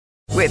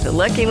With the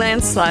Lucky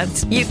Land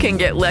Slots, you can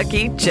get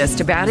lucky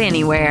just about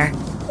anywhere.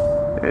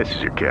 This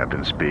is your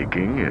captain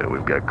speaking.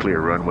 We've got clear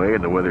runway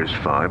and the weather's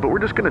fine, but we're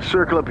just going to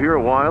circle up here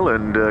a while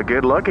and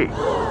get lucky.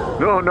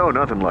 No,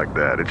 nothing like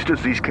that. It's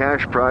just these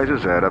cash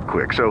prizes add up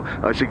quick. So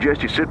I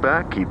suggest you sit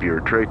back, keep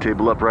your tray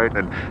table upright,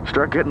 and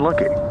start getting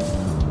lucky.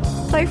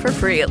 Play for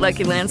free at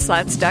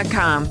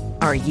LuckyLandSlots.com.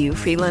 Are you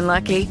feeling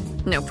lucky?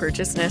 No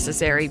purchase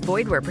necessary.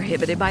 Void where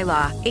prohibited by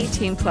law.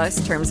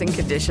 18+ terms and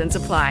conditions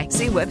apply.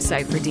 See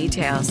website for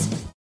details.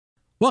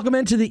 Welcome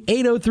into the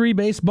 803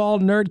 Baseball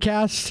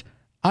Nerdcast.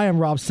 I am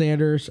Rob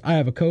Sanders. I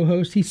have a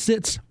co-host. He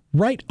sits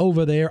right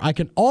over there. I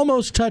can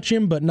almost touch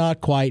him, but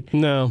not quite.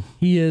 No.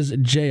 He is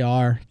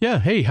JR. Yeah.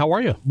 Hey, how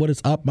are you? What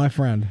is up, my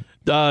friend?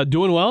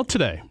 Doing well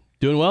today.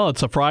 Doing well.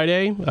 It's a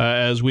Friday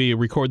as we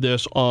record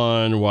this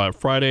on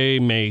Friday,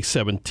 May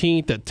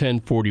 17th at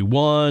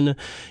 10:41.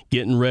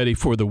 Getting ready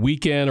for the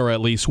weekend, or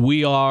at least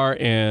we are.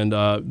 And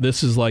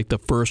this is like the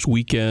first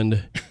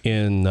weekend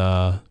in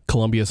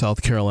Columbia,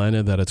 South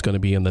Carolina, that it's going to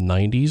be in the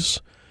 90s.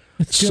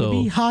 It's going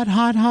to be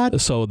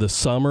hot. So the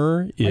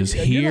summer is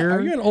here.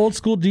 Are you an old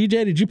school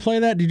DJ? Did you play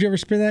that? Did you ever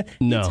spin that?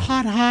 No. It's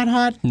hot.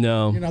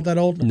 No. You're not that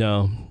old?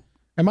 No.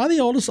 Am I the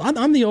oldest?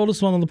 I'm the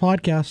oldest one on the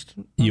podcast.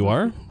 You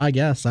are? I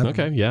guess. I don't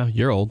know. Yeah,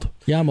 you're old.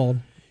 Yeah, I'm old.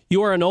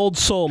 You are an old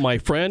soul, my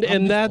friend,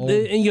 and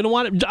you know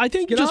what? I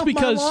think just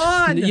because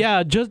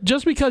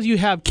just because you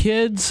have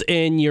kids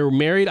and you're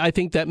married, I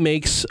think that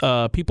makes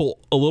people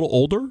a little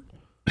older,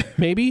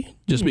 maybe,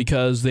 just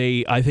because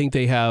I think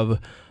they have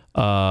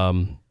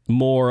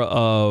more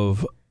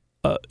of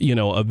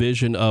a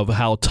vision of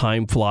how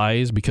time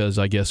flies, because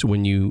I guess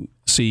when you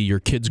see your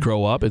kids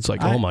grow up, it's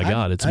like, oh my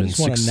God, it's been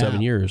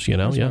 6-7 years, I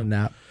just want a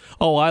nap.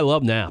 Oh, I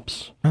love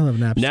naps. I love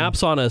naps.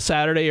 Naps on a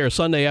Saturday or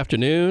Sunday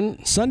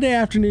afternoon. Sunday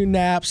afternoon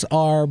naps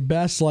are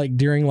best like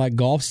during like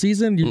golf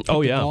season. You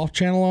put the Golf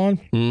Channel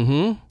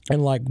on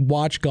and like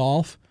watch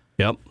golf.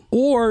 Yep.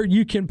 Or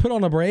you can put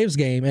on a Braves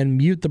game and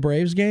mute the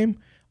Braves game,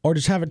 or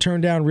just have it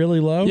turned down really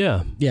low.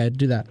 Yeah. Yeah,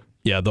 do that.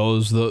 Yeah,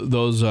 those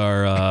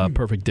are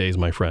perfect days,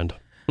 my friend.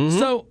 Mm-hmm.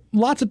 So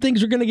lots of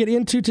things we're going to get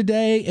into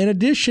today, in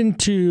addition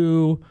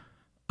to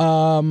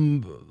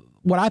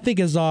what I think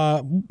is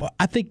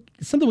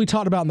something we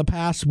talked about in the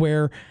past,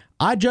 where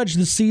I judge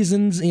the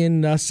seasons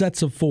in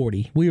sets of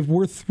 40.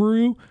 We're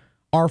through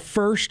our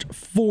first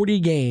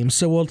 40 games,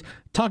 so we'll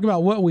talk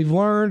about what we've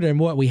learned and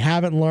what we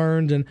haven't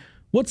learned, and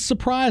what's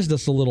surprised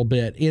us a little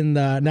bit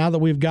now that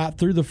we've got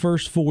through the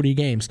first 40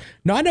 games.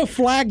 Now, I know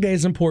Flag Day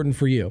is important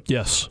for you.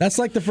 Yes. That's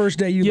like the first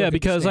day you look at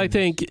because the I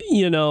think, I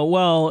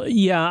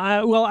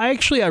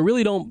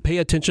really don't pay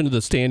attention to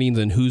the standings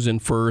and who's in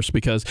first,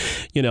 because,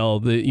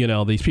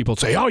 these people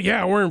say, oh,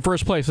 yeah, we're in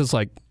first place. It's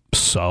like,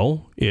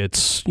 so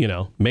it's,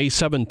 May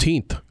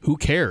 17th. Who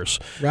cares?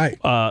 Right.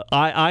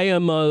 I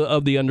am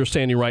of the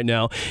understanding right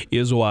now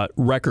is what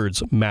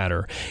records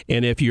matter.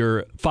 And if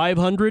you're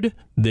 500,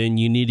 then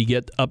you need to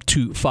get up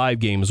to 5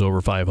 games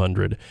over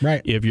 500.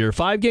 Right. If you're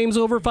 5 games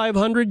over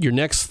 500, your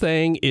next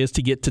thing is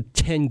to get to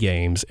 10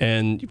 games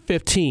and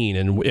 15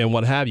 and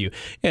what have you.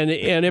 And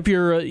if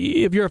you're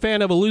a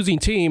fan of a losing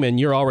team and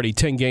you're already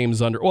 10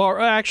 games under,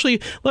 or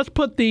actually, let's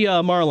put the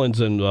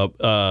Marlins in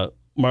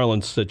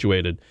Marlins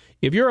situated.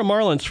 If you're a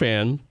Marlins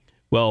fan,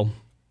 well,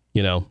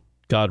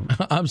 God,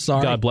 I'm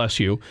sorry. God bless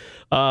you.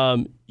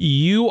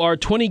 You are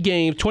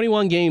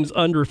 21 games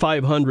under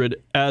 500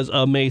 as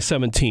of May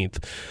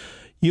 17th.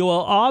 You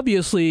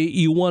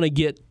want to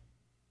get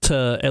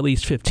to at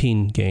least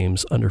 15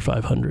 games under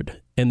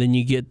 500, and then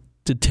you get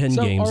to 10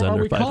 games under 500.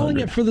 Are we calling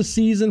it for the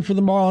season for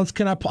the Marlins?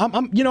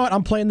 You know what?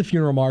 I'm playing the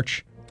funeral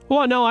march.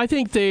 Well, no, I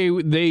think they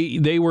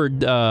were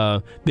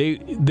dead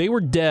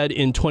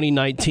in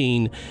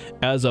 2019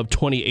 as of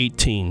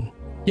 2018.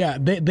 Yeah,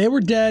 they were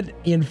dead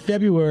in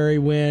February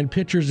when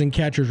pitchers and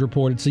catchers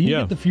reported. So you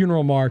get the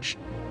funeral march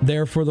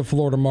there for the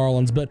Florida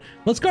Marlins. But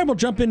let's go ahead and we'll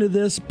jump into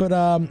this, but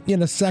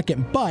in a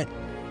second. But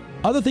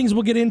other things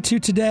we'll get into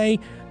today.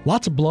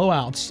 Lots of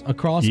blowouts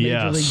across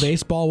Major League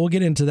Baseball. We'll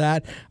get into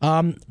that.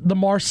 The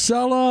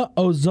Marcell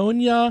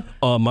Ozuna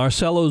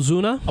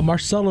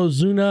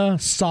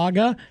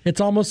saga. It's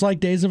almost like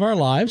Days of Our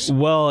Lives.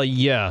 Well,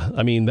 yeah.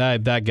 I mean,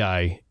 that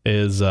guy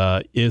is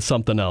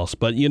something else.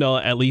 But,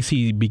 at least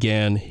he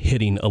began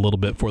hitting a little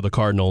bit for the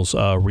Cardinals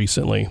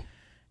recently.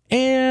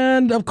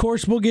 And, of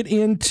course, we'll get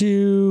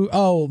into,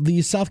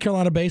 the South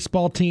Carolina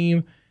baseball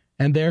team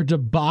and their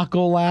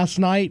debacle last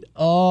night.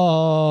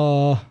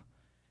 Oh,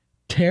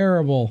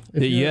 terrible.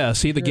 Yeah,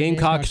 see, the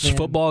Gamecocks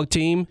football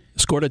team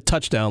scored a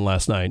touchdown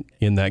last night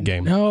in that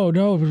game. No,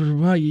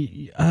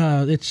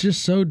 it's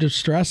just so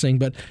distressing.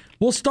 But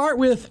we'll start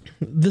with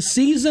the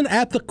season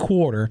at the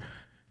quarter,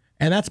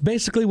 and that's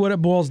basically what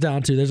it boils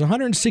down to. There's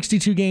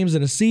 162 games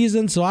in a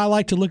season, so I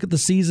like to look at the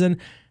season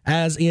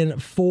as in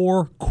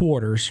 4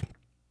 quarters.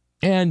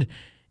 And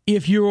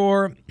if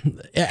you're,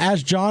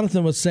 as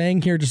Jonathan was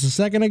saying here just a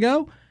second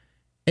ago,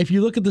 if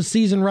you look at the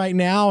season right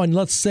now, and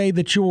let's say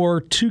that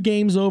you're 2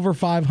 games over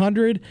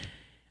 500,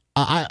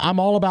 I'm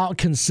all about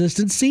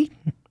consistency.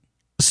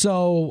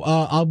 So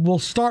we'll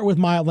start with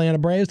my Atlanta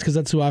Braves because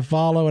that's who I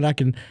follow, and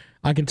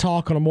I can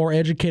talk on a more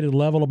educated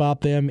level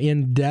about them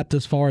in depth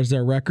as far as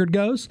their record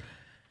goes.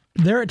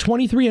 They're at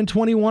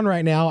 23-21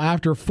 right now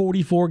after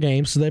 44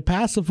 games, so they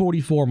passed the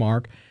 44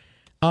 mark.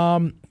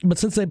 But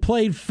since they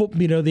played,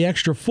 the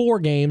extra 4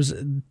 games,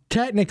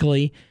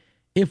 technically,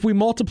 if we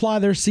multiply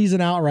their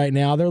season out right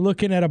now, they're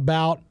looking at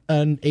about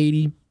an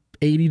 80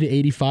 to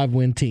 85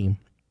 win team.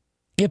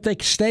 If they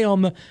stay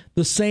on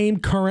the same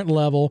current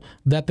level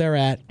that they're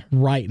at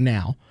right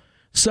now.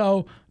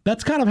 So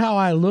that's kind of how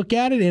I look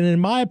at it. And in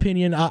my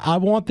opinion, I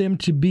want them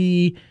to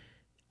be,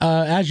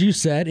 as you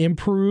said,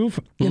 improve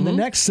in the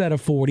next set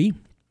of 40.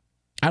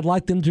 I'd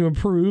like them to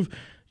improve,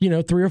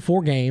 3 or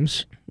 4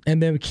 games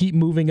and then keep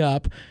moving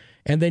up.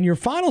 And then your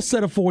final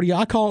set of 40,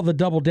 I call it the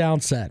double down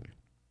set.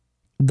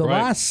 The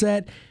last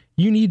set,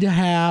 you need to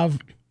have,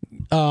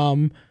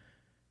 you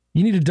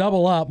need to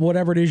double up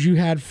whatever it is you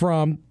had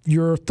from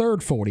your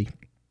third 40.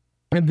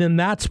 And then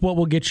that's what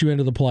will get you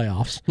into the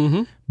playoffs.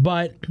 Mm-hmm.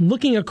 But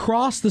looking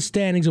across the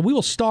standings, and we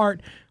will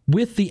start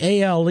with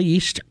the AL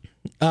East.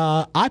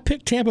 I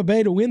picked Tampa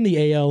Bay to win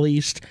the AL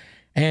East.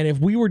 And if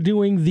we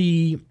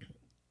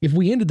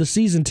ended the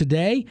season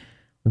today,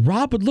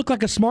 Rob would look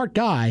like a smart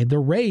guy. The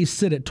Rays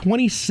sit at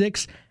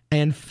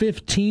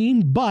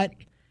 26-15, but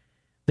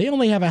they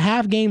only have a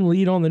half-game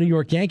lead on the New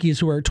York Yankees,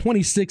 who are at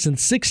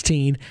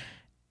 26-16.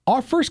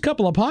 Our first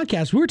couple of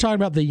podcasts, we were talking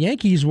about the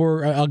Yankees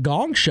were a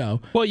gong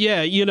show. Well,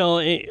 yeah,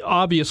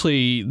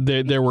 obviously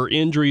there were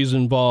injuries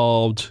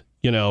involved.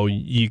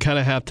 You kind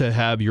of have to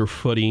have your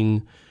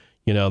footing.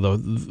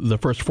 The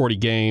first 40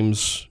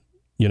 games,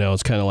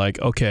 it's kind of like,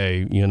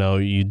 okay,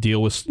 you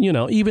deal with,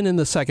 even in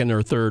the second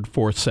or third,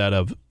 fourth set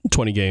of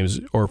 20 games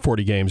or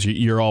 40 games,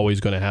 you're always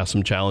going to have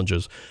some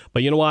challenges.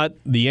 But you know what?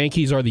 The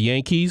Yankees are the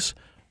Yankees.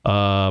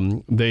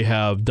 They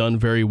have done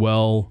very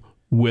well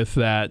with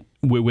that,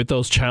 with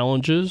those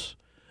challenges.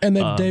 And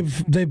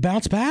they've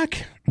bounced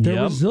back.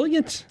 They're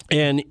resilient.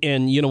 And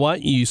you know what?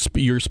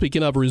 You're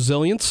speaking of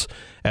resilience.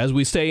 As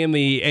we stay in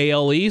the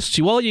AL East,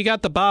 you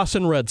got the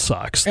Boston Red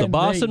Sox. The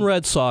Boston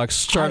Red Sox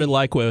started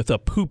with a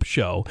poop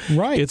show.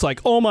 Right. It's like,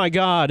 oh my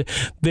God,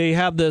 they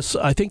have this.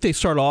 I think they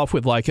start off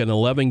with like an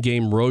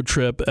 11-game road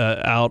trip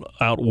out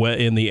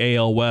in the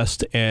AL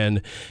West,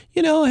 and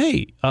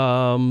hey,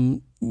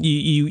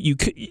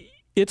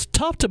 it's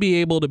tough to be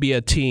able to be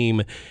a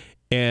team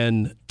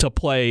and to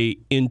play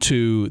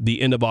into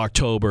the end of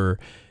October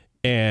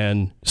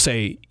and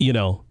say,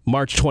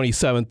 March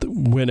 27th,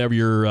 whenever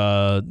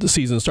your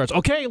season starts,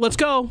 okay, let's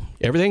go.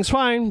 Everything's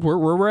fine.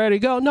 We're ready to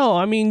go. No,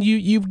 I mean,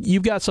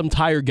 you've got some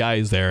tired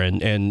guys there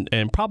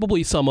and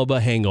probably some of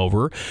a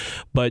hangover,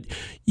 but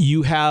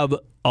you have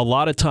a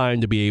lot of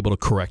time to be able to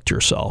correct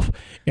yourself.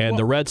 And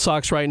the Red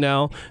Sox right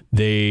now,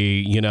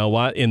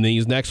 in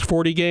these next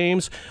 40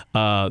 games,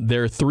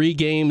 they're 3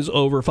 games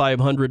over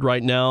 500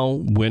 right now.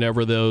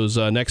 Whenever those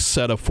next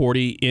set of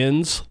 40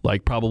 ends,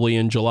 like probably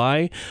in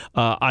July,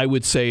 I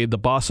would say the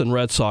Boston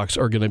Red Sox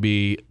are going to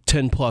be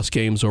 10-plus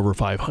games over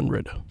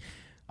 500.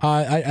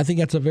 I think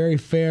that's a very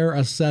fair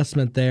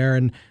assessment there.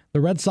 And the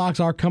Red Sox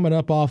are coming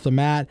up off the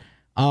mat.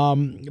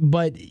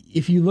 But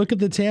if you look at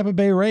the Tampa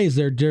Bay Rays,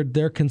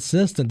 they're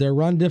consistent. Their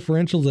run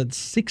differential's at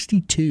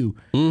 62,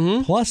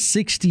 plus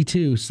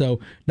 62.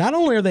 So not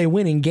only are they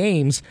winning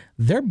games,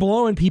 they're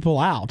blowing people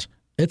out.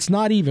 It's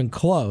not even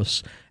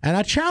close. And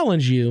I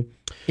challenge you,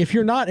 if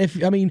you're not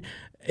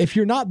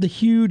the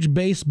huge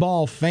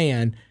baseball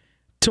fan,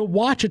 to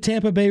watch a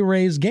Tampa Bay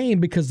Rays game,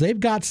 because they've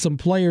got some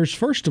players,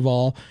 first of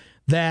all,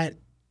 that,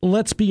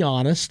 let's be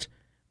honest,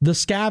 the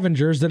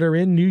scavengers that are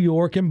in New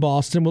York and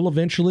Boston will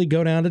eventually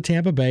go down to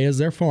Tampa Bay as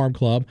their farm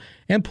club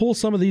and pull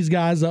some of these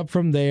guys up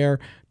from there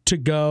to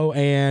go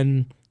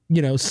and,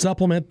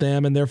 supplement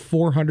them in their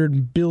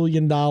 $400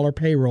 billion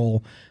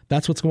payroll.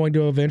 That's what's going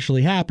to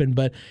eventually happen.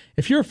 But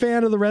if you're a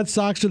fan of the Red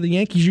Sox or the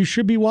Yankees, you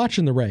should be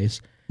watching the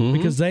Rays.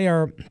 Because they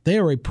are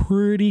a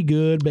pretty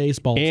good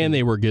baseball team. And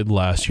they were good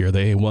last year.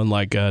 They won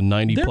like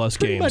 90-plus games.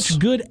 They're pretty much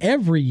good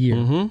every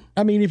year.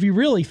 I mean, if you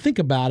really think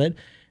about it,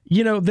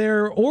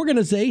 their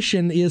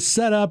organization is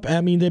set up.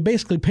 I mean, they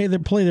basically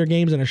play their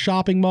games in a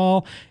shopping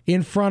mall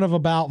in front of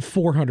about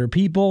 400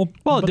 people.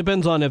 Well, it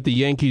depends on if the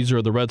Yankees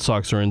or the Red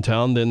Sox are in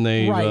town. Then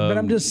they right. But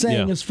I'm just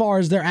saying, as far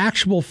as their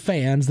actual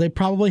fans, they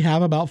probably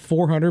have about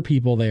 400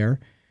 people there.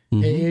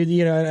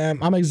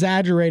 I'm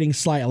exaggerating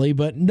slightly,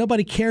 but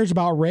nobody cares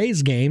about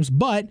Rays games.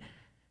 But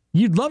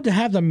you'd love to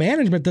have the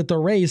management that the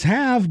Rays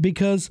have,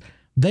 because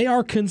they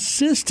are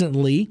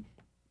consistently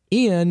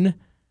in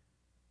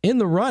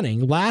the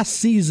running. Last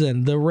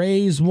season, the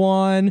Rays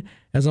won,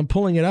 as I'm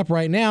pulling it up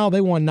right now,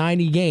 they won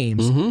 90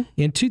 games.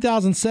 In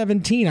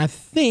 2017, I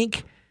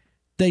think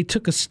they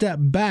took a step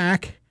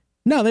back.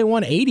 No, they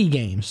won 80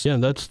 games. Yeah,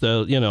 that's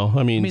that's,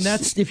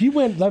 if you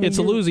went, it's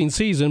a losing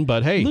season,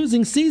 but hey.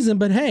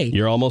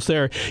 You're almost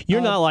there.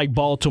 You're not like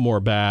Baltimore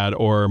bad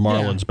or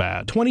Marlins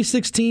bad.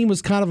 2016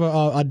 was kind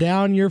of a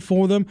down year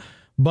for them,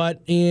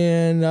 but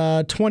in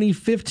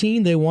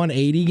 2015, they won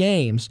 80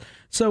 games.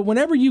 So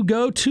whenever you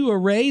go to a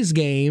Rays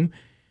game,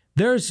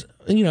 there's,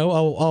 a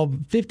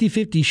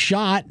 50-50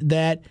 shot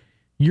that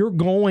you're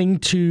going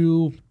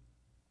to,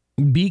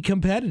 be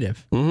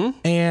competitive. Mm-hmm.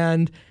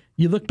 And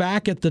you look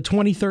back at the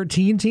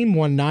 2013 team,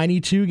 won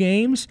 92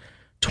 games.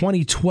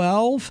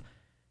 2012,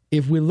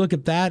 if we look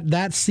at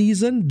that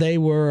season, they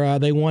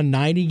won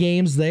 90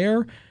 games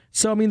there.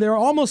 So, I mean, they're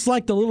almost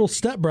like the little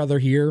stepbrother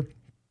here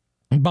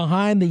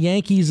behind the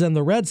Yankees and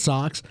the Red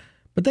Sox,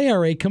 but they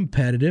are a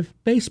competitive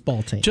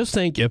baseball team. Just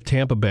think if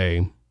Tampa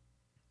Bay,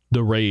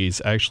 the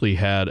Rays, actually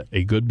had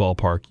a good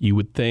ballpark, you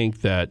would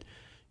think that,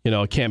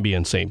 it can't be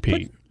in St.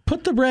 Pete.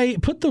 Put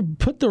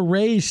the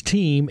Rays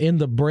team in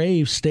the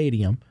Braves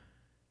Stadium.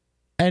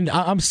 And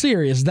I'm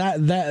serious, that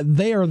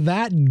they are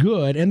that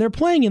good, and they're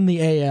playing in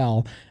the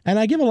AL. And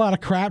I give a lot of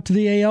crap to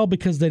the AL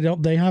because they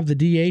have the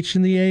DH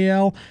in the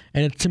AL,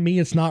 and to me,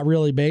 it's not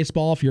really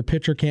baseball if your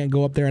pitcher can't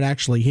go up there and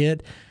actually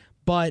hit.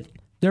 But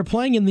they're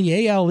playing in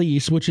the AL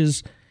East, which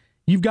is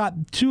you've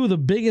got two of the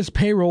biggest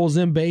payrolls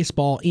in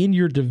baseball in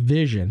your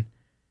division,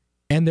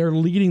 and they're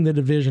leading the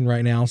division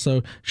right now.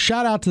 So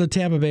shout out to the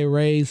Tampa Bay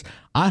Rays.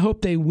 I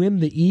hope they win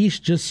the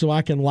East just so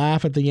I can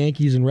laugh at the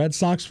Yankees and Red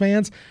Sox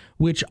fans,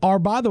 which are,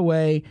 by the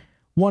way,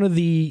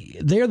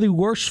 they're the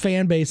worst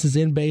fan bases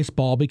in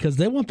baseball because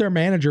they want their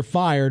manager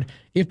fired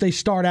if they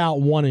start out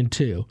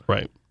 1-2.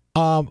 Right.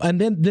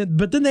 And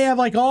then they have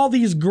like all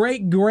these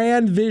great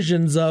grand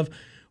visions of,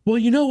 well,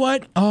 you know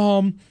what?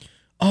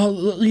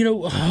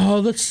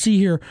 Let's see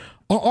here.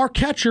 Our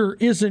catcher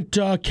isn't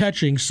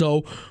catching,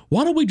 so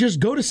why don't we just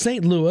go to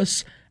St.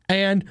 Louis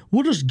and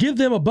we'll just give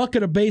them a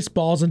bucket of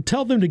baseballs and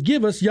tell them to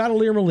give us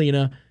Yadier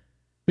Molina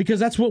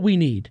because that's what we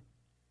need.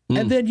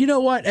 And then, you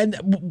know what?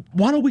 And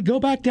why don't we go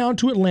back down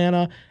to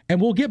Atlanta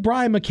and we'll get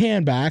Brian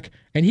McCann back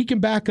and he can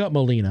back up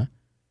Molina.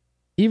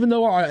 Even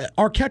though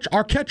our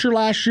catcher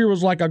last year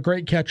was like a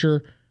great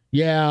catcher.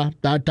 Yeah.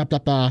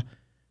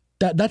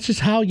 That's just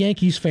how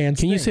Yankees fans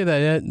think. Can you say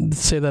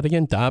that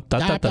again?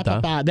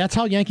 That's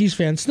how Yankees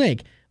fans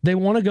think. They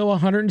want to go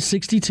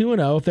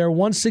 162-0. If they're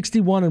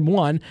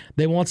 161-1,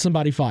 they want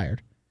somebody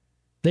fired.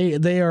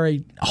 They are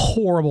a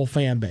horrible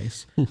fan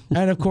base.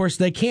 And, of course,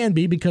 they can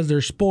be because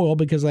they're spoiled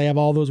because they have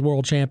all those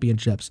world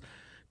championships.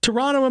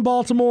 Toronto and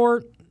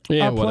Baltimore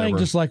are playing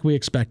just like we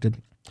expected.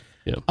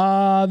 Yep.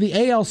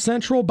 The AL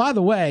Central, by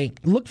the way,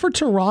 look for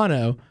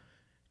Toronto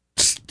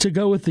to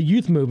go with the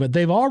youth movement.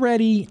 They've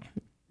already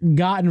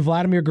gotten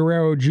Vladimir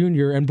Guerrero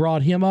Jr. and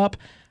brought him up.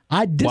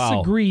 I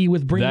disagree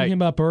with bringing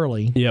him up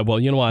early. Yeah, well,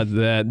 you know what?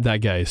 That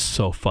guy is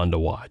so fun to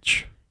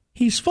watch.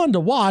 He's fun to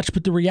watch,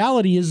 but the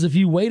reality is if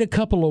you wait a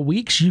couple of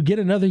weeks, you get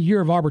another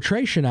year of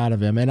arbitration out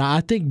of him. And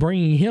I think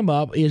bringing him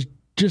up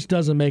just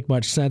doesn't make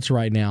much sense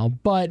right now.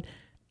 But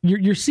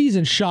your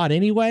season's shot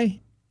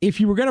anyway. If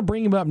you were going to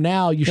bring him up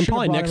now, you should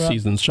probably next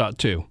season's shot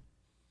too.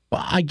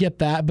 Well, I get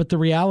that, but the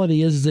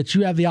reality is that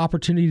you have the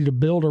opportunity to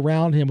build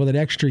around him with an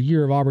extra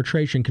year of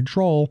arbitration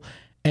control,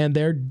 and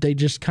they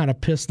just kind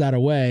of pissed that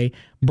away,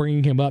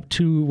 bringing him up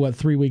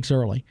 3 weeks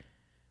early.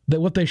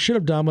 That what they should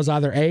have done was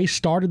either A,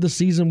 started the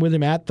season with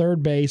him at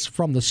third base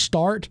from the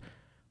start,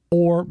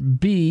 or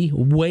B,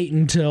 wait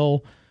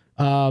until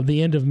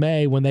the end of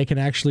May when they can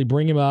actually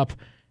bring him up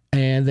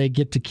and they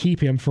get to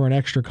keep him for an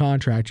extra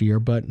contract year.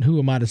 But who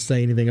am I to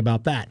say anything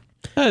about that?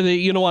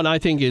 You know what? I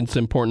think it's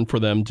important for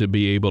them to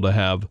be able to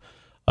have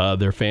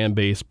their fan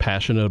base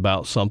passionate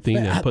about something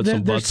and put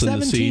some butts in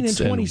the seats.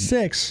 17 and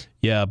 26.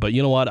 Yeah, but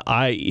you know what?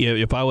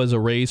 If I was a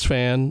Rays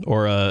fan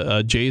or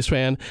a Jays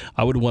fan,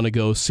 I would want to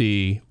go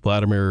see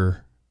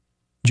Vladimir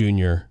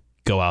Jr.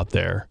 go out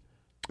there.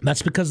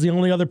 That's because the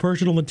only other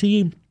person on the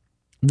team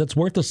that's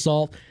worth the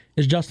salt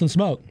is Justin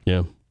Smoke.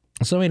 Yeah.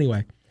 So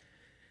anyway,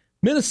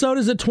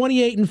 Minnesota's at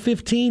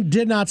 28-15.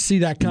 Did not see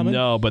that coming.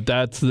 No, but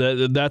that's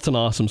an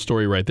awesome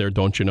story right there,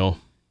 don't you know?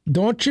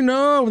 Don't you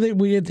know?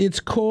 It's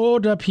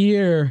cold up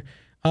here.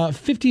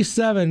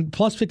 57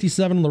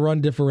 on the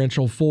run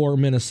differential for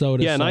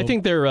Minnesota. Yeah, and I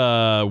think they're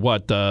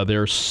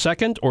they're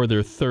second or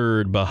they're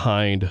third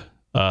behind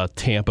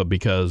Tampa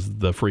because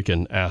the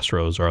freaking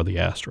Astros are the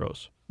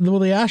Astros. Well,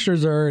 the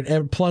Astros are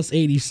at plus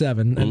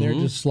 87, and they're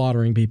just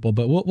slaughtering people.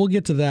 But we'll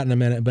get to that in a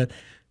minute. But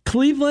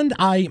Cleveland,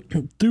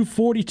 through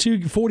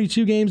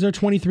 42 games, they're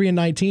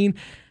 23-19.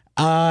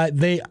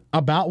 They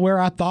about where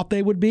I thought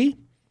they would be.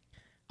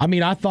 I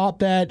mean, I thought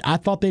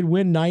they'd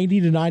win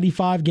 90 to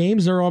 95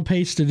 games. They're on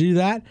pace to do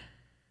that.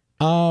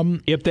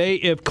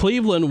 If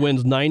Cleveland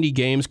wins 90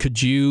 games, could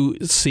you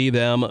see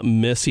them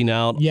missing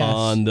out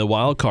on the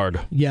wild card?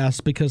 Yes,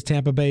 because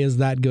Tampa Bay is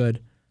that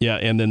good. Yeah,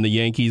 and then the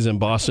Yankees and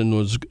Boston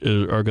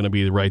are going to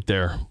be right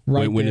there,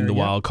 winning the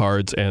wild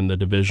cards and the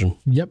division.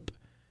 Yep.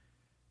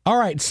 All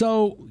right,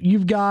 so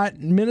you've got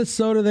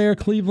Minnesota there,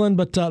 Cleveland,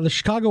 but the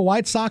Chicago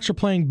White Sox are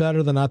playing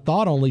better than I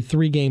thought, only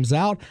 3 games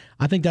out.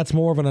 I think that's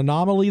more of an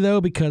anomaly,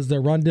 though, because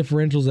their run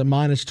differential's at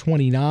minus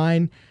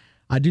 29.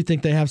 I do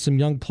think they have some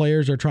young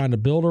players they're trying to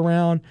build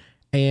around,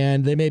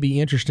 and they may be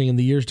interesting in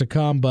the years to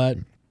come, but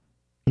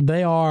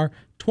they are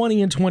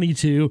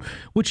 20-22,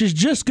 which is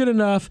just good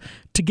enough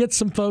to get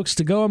some folks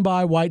to go and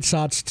buy White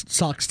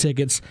Sox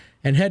tickets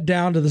and head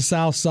down to the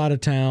south side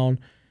of town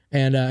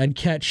and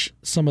catch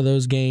some of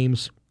those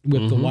games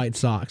with the White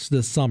Sox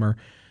this summer.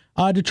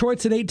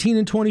 Detroit's at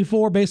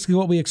 18-24, basically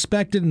what we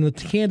expected, and the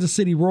Kansas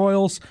City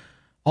Royals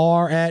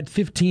are at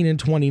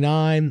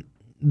 15-29.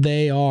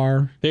 They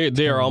are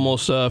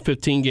almost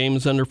 15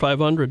 games under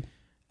 500.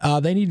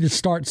 They need to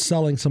start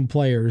selling some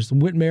players.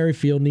 Whit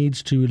Merrifield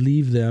needs to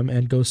leave them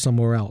and go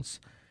somewhere else.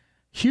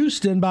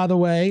 Houston, by the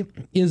way,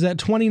 is at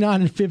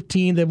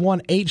 29-15. They've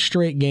won 8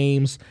 straight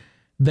games.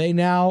 They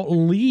now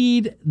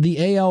lead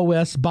the AL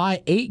West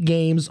by 8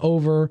 games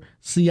over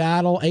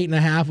Seattle,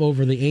 8.5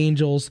 over the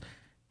Angels,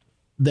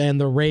 then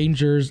the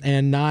Rangers,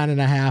 and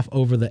 9.5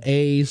 over the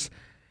A's.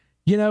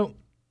 You know,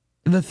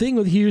 the thing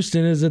with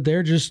Houston is that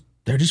they're just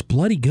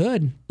bloody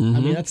good. I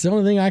mean, that's the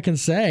only thing I can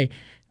say.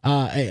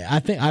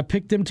 I think I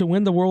picked them to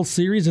win the World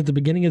Series at the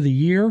beginning of the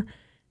year,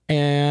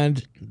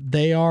 and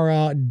they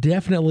are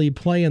definitely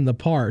playing the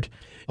part.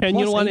 And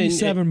you know what?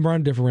 87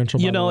 run differential.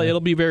 You know,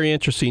 it'll be very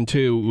interesting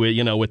too.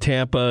 You know, with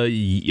Tampa,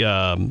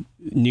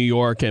 New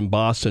York, and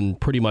Boston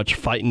pretty much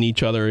fighting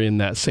each other in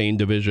that same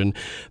division.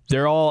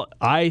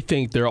 I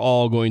think they're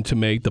all going to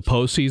make the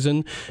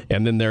postseason,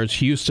 and then there's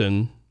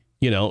Houston.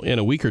 You know, in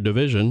a weaker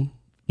division.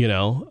 You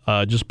know,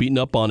 just beating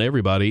up on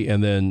everybody.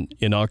 And then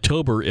in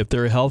October, if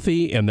they're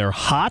healthy and they're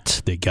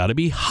hot, they got to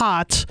be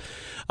hot.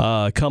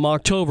 Come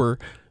October,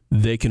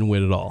 they can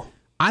win it all.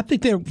 I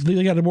think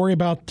they got to worry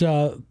about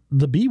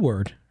the B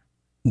word.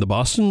 The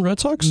Boston Red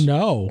Sox?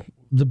 No.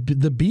 The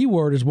B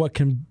word is what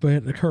can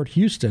hurt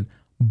Houston.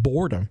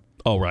 Boredom.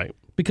 Oh, right.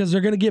 Because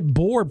they're going to get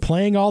bored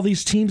playing all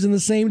these teams in the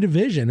same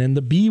division, and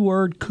the B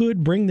word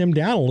could bring them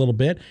down a little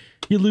bit.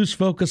 You lose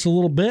focus a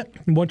little bit.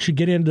 Once you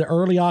get into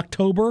early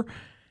October,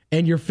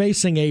 and you're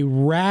facing a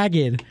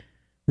ragged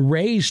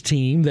Rays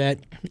team that,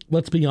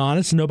 let's be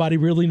honest, nobody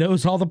really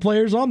knows all the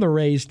players on the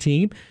Rays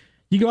team.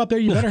 You go out there,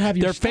 you better have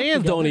your Their fans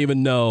together. Don't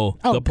even know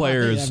the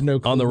players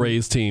on the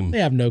Rays team. They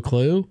have no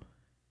clue.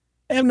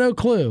 You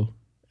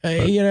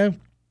know,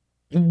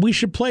 we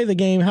should play the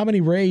game. How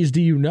many Rays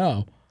do you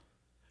know?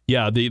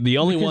 Yeah, the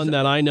only one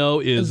that I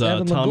know is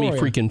Tommy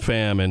freaking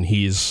Pham, and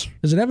he's...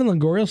 Is it Evan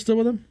Longoria still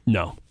with him?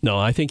 No,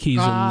 I think he's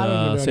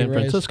in San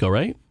Francisco,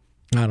 right?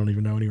 I don't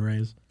even know any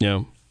Rays.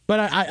 Yeah. But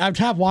I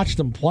have watched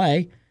them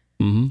play.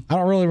 Mm-hmm. I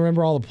don't really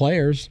remember all the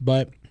players,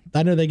 but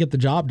I know they get the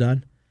job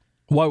done.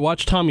 Well,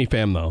 watch Tommy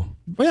Pham, though.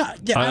 Well,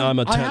 yeah, I'm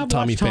a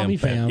Tommy Pham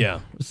fan. Yeah.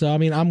 So, I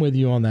mean, I'm with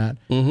you on that.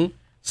 Mm-hmm.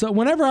 So,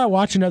 whenever I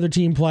watch another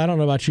team play, I don't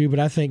know about you, but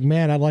I think,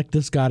 man, I'd like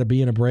this guy to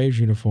be in a Braves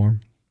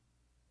uniform.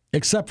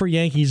 Except for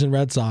Yankees and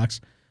Red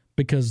Sox,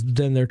 because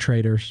then they're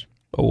traitors.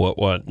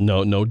 What?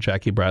 No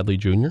Jackie Bradley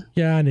Jr.?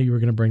 Yeah, I knew you were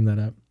going to bring that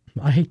up.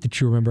 I hate that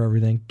you remember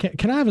everything.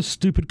 Can I have a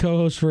stupid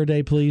co-host for a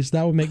day, please?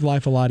 That would make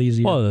life a lot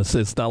easier. Well,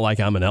 it's not like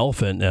I'm an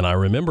elephant and I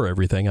remember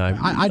everything.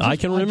 I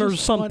can remember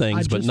some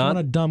things, but not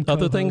a dumb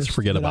other things.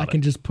 Forget about it. I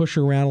can just push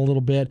around a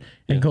little bit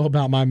and go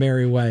about my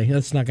merry way.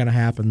 That's not going to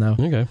happen, though.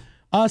 Okay.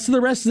 So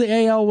the rest of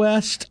the AL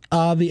West,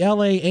 the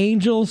LA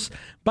Angels.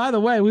 By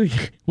the way, we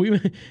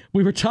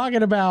were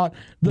talking about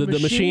the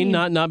machine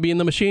not being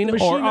the machine.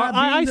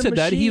 I said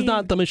that he's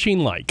not the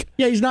machine-like.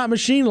 Yeah, he's not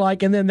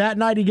machine-like. And then that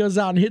night he goes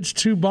out and hits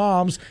 2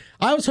 bombs.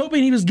 I was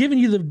hoping he was giving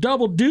you the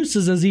double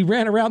deuces as he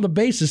ran around the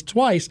bases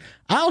twice.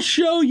 I'll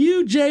show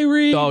you, Jay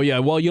Reed. Oh yeah,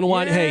 well you know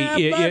what? Yeah,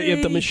 hey,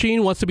 if the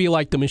machine wants to be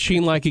like the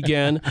machine-like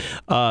again,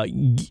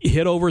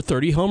 hit over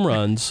 30 home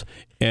runs.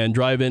 And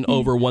drive in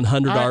over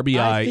 100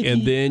 RBI,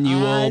 and then you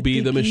will be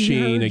the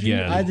machine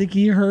again. I think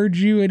he heard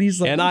you, and he's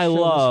like, and I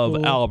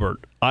love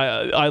Albert.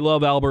 I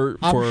love Albert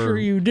for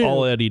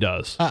all that he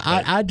does.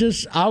 I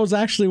was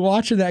actually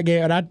watching that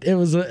game, and it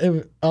was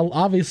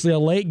obviously a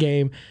late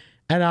game,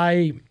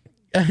 and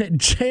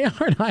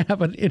JR and I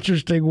have an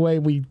interesting way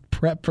we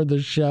prep for the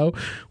show.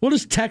 We'll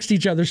just text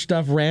each other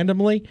stuff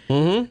randomly.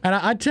 Mm-hmm. And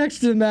I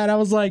texted him that. I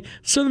was like,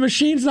 so the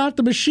machine's not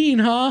the machine,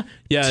 huh?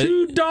 Yeah.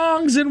 2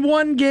 dongs in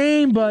one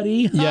game,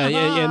 buddy. Yeah,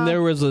 and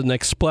there was an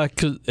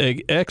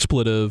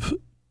expletive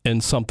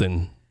and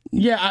something.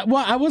 Yeah,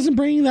 well, I wasn't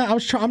bringing that.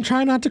 I'm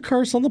trying not to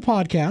curse on the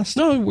podcast.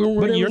 No,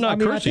 you're not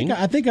cursing.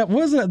 I think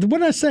what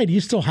did I say? Do you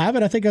still have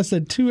it? I think I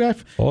said 2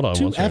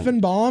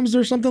 effing bombs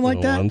or something like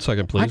that. 1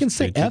 second, please. I can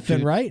say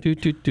effing, right?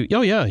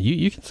 Oh yeah,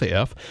 you can say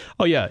F.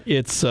 Oh yeah,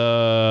 it's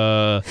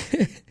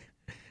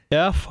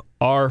F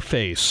our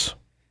face.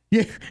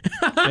 Yeah.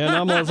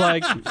 And I was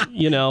like,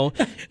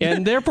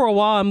 and there for a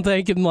while I'm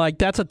thinking like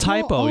that's a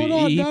typo.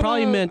 He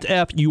probably meant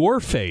F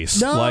your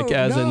face,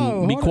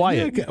 in be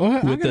quiet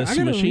with this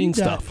machine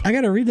stuff. I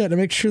got to read that to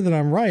make sure that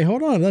I'm right.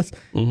 Hold on,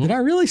 did I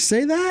really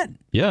say that?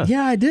 Yeah,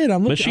 I did.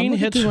 Machine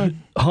hits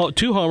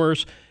 2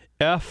 homers.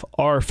 F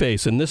our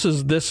face, and this was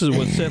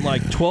sent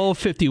like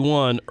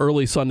 12:51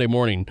 early Sunday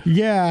morning.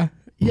 Yeah.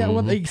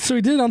 Well, so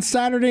he did it on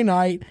Saturday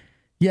night.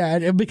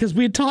 Yeah, because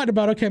we had talked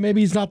about maybe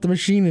he's not the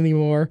machine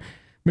anymore.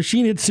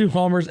 Machine hit 2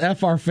 homers,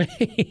 F our face.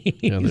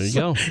 Yeah, there you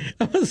go.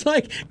 I was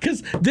like,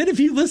 because then if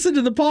you listen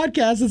to the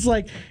podcast, it's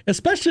like,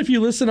 especially if you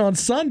listen on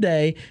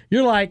Sunday,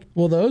 you're like,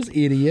 well, those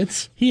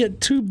idiots. He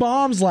hit 2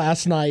 bombs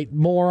last night,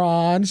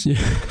 morons.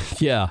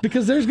 Yeah.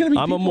 Because there's going to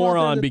be I'm a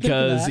moron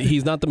because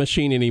he's not the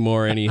machine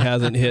anymore and he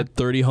hasn't hit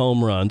 30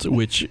 home runs,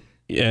 which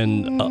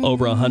and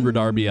over 100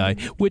 RBI,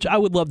 which I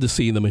would love to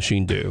see the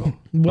machine do.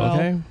 Well,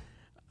 okay?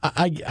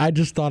 I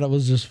just thought it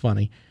was just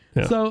funny.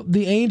 Yeah. So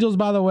the Angels,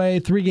 by the way,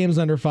 3 games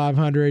under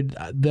 500.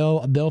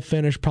 They'll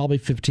finish probably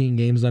 15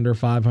 games under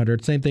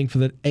 500. Same thing for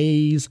the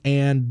A's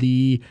and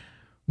the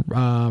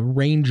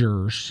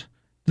Rangers.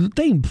 Do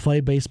they even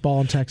play baseball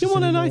in Texas?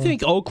 And anymore? I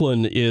think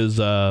Oakland is.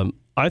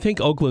 I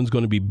think Oakland's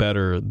going to be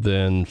better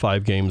than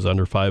 5 games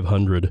under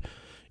 500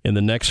 in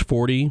the next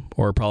 40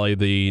 or probably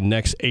the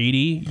next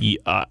 80.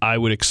 I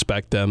would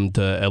expect them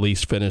to at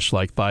least finish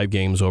like 5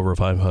 games over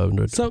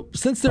 500. So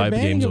since they're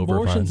banning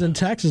abortions in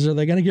Texas, are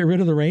they going to get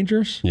rid of the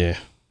Rangers? Yeah.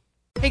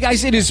 Hey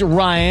guys, it is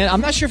Ryan.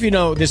 I'm not sure if you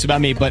know this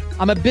about me, but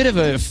I'm a bit of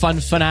a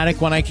fun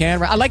fanatic when I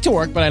can. I like to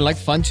work, but I like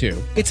fun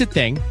too. It's a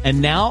thing. And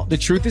now the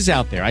truth is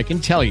out there. I can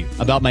tell you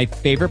about my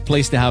favorite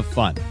place to have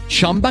fun.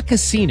 Chumba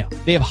Casino.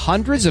 They have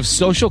hundreds of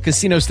social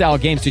casino style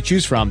games to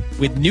choose from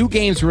with new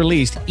games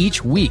released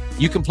each week.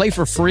 You can play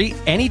for free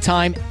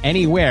anytime,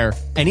 anywhere.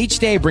 And each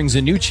day brings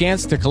a new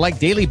chance to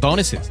collect daily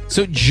bonuses.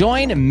 So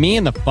join me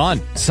in the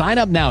fun. Sign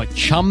up now at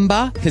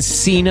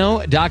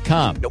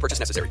ChumbaCasino.com. No purchase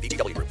necessary.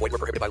 VGW. Void where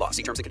prohibited by law.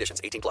 See terms and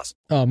conditions. 18+.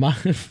 Oh my!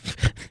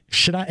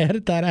 Should I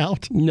edit that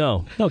out?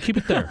 No, keep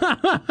it there.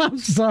 I'm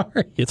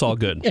sorry. It's all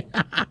good.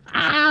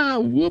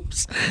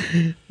 Whoops,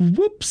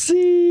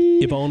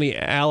 whoopsie. If only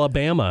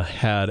Alabama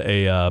had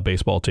a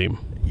baseball team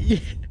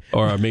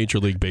or a Major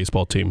League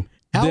Baseball team,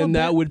 then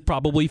that would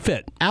probably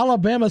fit.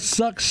 Alabama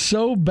sucks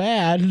so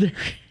bad.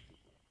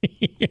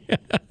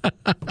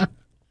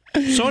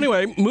 So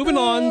anyway, moving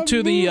on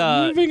to the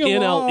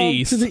NL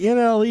East. To the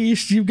NL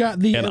East, you've got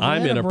the and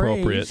Atlanta I'm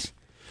inappropriate. Braves.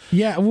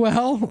 Yeah,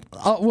 well,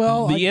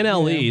 the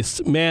NL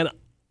East, man.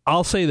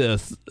 I'll say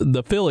this: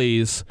 the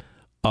Phillies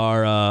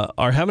are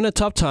having a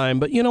tough time,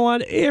 but you know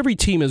what? Every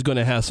team is going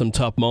to have some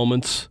tough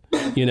moments.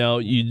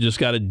 You just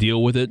got to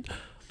deal with it.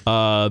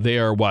 They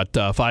are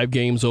 5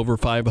 games over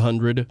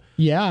 500.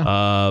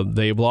 Yeah.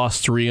 They've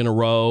lost 3 in a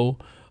row.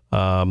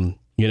 And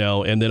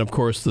then of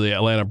course the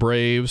Atlanta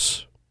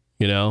Braves.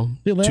 The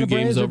Atlanta 2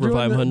 games Braves over are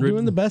 500.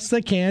 Doing the best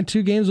they can.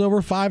 2 games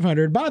over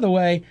 500. By the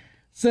way,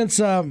 since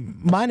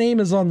my name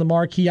is on the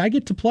marquee, I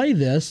get to play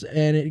this,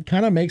 and it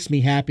kind of makes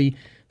me happy.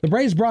 The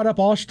Braves brought up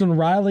Austin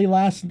Riley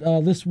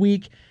this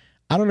week.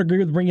 I don't agree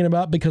with bringing him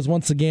up because,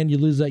 once again, you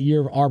lose that year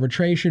of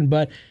arbitration.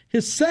 But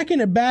his second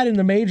at bat in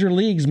the major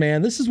leagues,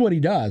 man, this is what he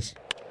does.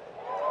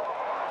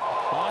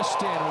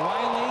 Austin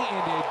Riley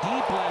into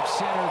deep left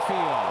center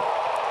field.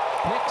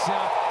 Picks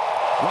up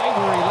right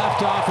where he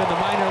left off in the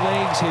minor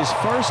leagues. His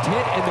first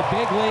hit in the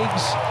big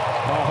leagues,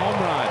 a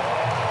home run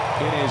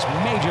in his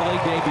major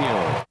league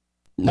debut.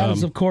 That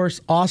is, of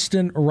course,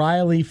 Austin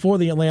Riley for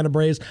the Atlanta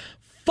Braves.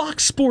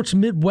 Fox Sports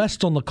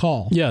Midwest on the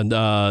call. Yeah,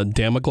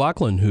 Dan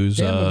McLaughlin, who's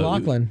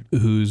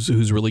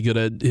really good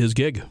at his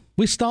gig.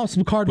 We stomped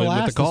some Cardinal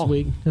ass this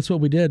week. That's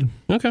what we did.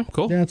 Okay,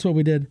 cool. Yeah, that's what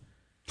we did.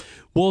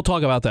 We'll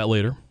talk about that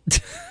later.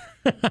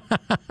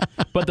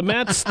 But the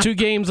Mets, 2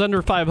 games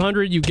under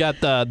 500. You've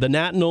got the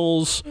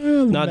Nationals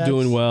not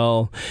doing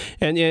well,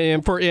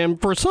 and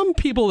for some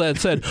people that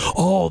said,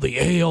 "Oh,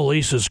 the AL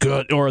East is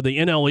good," or the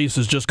NL East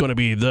is just going to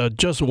be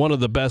just one of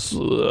the best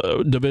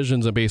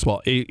divisions in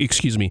baseball.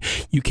 Excuse me,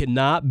 you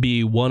cannot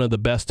be one of the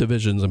best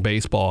divisions in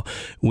baseball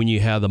when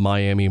you have the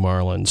Miami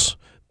Marlins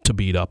to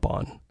beat up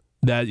on.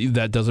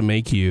 That doesn't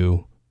make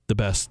you the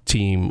best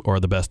team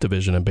or the best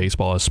division in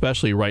baseball,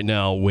 especially right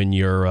now when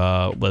you're,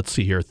 let's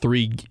see here,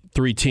 three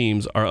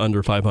teams are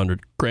under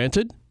 500.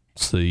 Granted,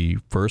 it's the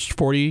first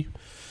 40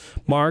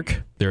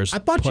 mark. There's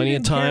plenty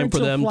of time for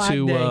them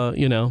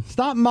to,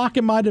 Stop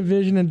mocking my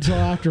division until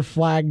after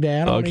Flag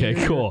Day.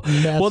 Okay, cool.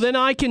 Well, then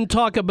I can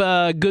talk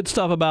about good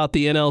stuff about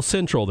the NL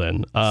Central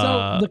then.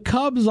 So the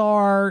Cubs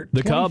are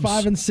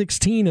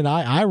 25-16, and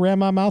I ran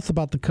my mouth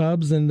about the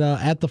Cubs, and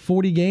at the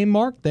 40-game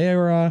mark,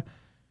 they're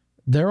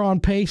on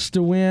pace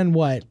to win,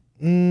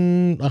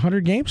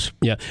 100 games?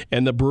 Yeah,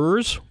 and the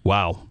Brewers,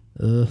 wow.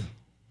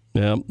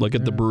 Yeah, look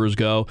at the Brewers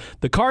go.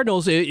 The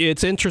Cardinals,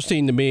 it's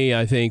interesting to me,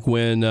 I think,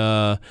 when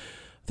I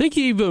think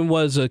even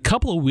was a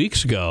couple of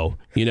weeks ago,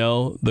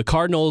 the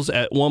Cardinals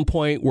at one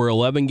point were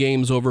 11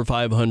 games over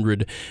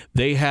 500.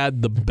 They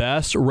had the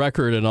best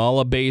record in all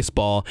of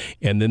baseball,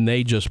 and then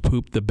they just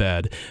pooped the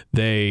bed.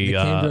 They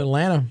came to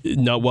Atlanta.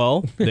 No,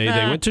 well, they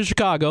went to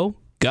Chicago,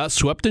 got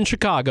swept in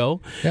Chicago,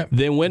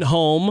 then went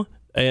home,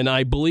 and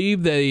I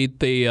believe they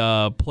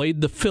played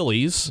the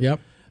Phillies.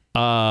 Yep.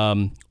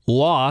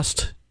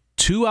 Lost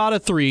 2 out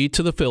of 3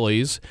 to the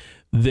Phillies,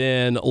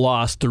 then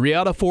lost 3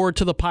 out of 4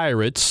 to the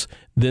Pirates.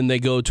 Then they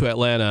go to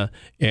Atlanta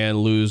and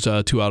lose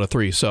 2 out of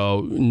 3.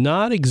 So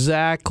not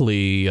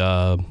exactly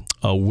a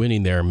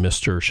winning there,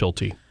 Mr.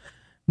 Schulte.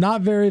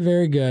 Not very,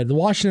 very good. The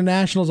Washington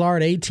Nationals are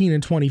at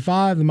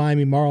 18-25. The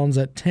Miami Marlins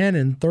at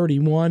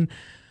 10-31.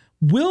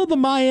 Will the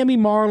Miami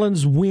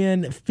Marlins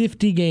win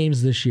 50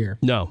 games this year?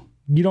 No.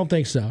 You don't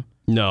think so?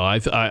 No,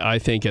 I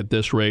think at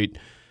this rate.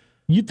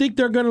 You think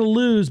they're going to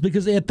lose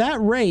because at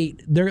that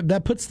rate,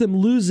 that puts them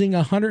losing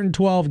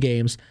 112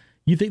 games.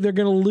 You think they're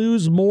going to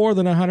lose more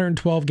than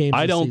 112 games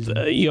I this don't. season?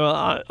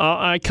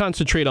 I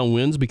concentrate on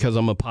wins because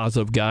I'm a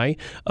positive guy.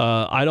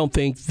 I don't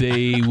think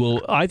they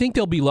will. I think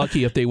they'll be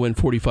lucky if they win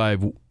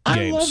 45 games.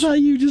 I love how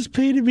you just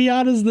painted me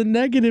out as the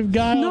negative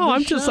guy. No,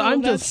 I'm just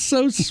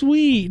so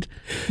sweet.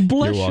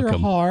 Bless your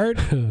heart.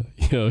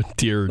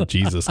 Dear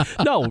Jesus.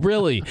 No,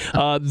 really.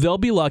 They'll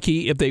be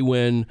lucky if they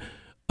win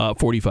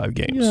 45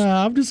 games.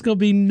 Yeah, I'm just gonna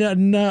be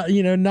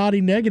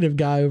naughty negative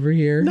guy over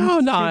here.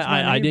 No,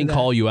 I didn't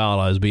call you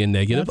out as being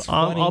negative.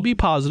 I'll be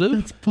positive.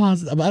 That's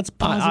positive. That's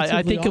positive.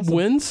 I think awesome. of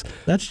wins.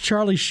 That's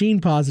Charlie Sheen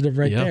positive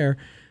right there.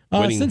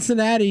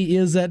 Cincinnati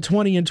is at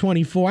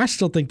 20-24. I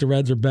still think the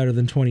Reds are better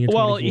than 20-24.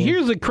 Well,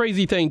 here's the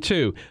crazy thing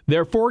too.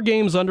 They're 4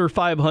 games under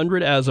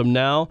 500 as of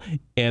now,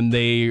 and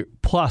they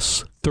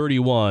plus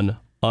 31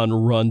 on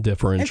run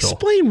differential.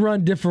 Explain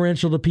run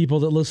differential to people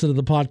that listen to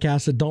the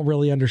podcast that don't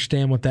really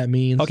understand what that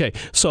means. Okay,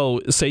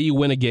 so say you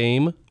win a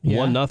game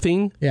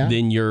 1-0,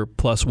 then you're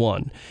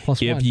 +1.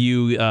 If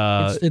you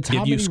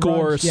if you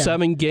score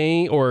 7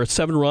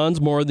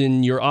 runs more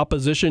than your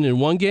opposition in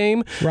one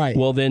game, right?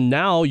 Well, then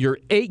now you're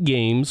 8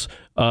 games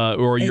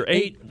or you're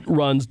 8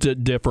 runs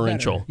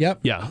differential. Better. Yep.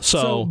 Yeah.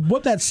 So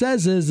what that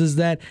says is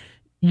that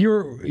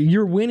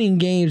you're winning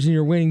games and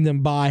you're winning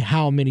them by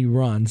how many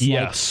runs?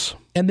 Yes.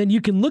 And then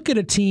you can look at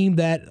a team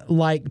that,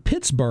 like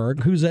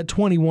Pittsburgh, who's at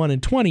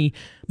 21-20,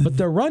 but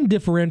their run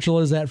differential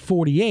is at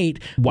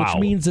 48, which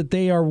means that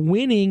they are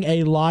winning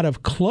a lot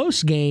of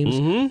close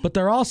games, but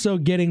they're also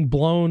getting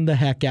blown the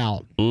heck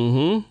out.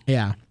 Mm-hmm.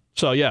 Yeah.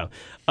 So,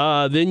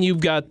 then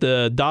you've got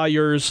the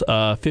Dodgers,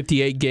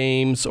 58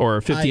 games or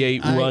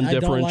 58 run differential. I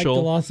don't like the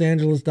Los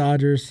Angeles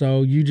Dodgers,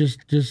 so you just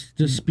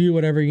spew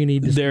whatever you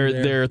need to spew there.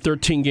 They're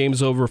 13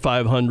 games over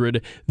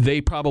 500. They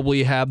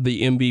probably have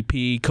the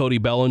MVP, Cody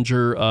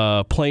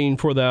Bellinger, playing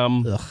for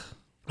them.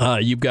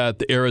 You've got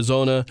the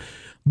Arizona.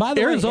 By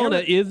the Arizona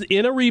way, is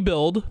in a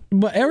rebuild.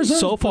 But Arizona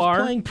so far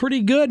was playing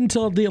pretty good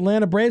until the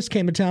Atlanta Braves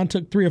came to town and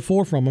took 3 or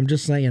 4 from them.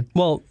 Just saying.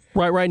 Well,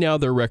 right now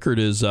their record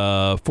is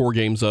 4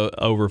 games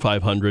over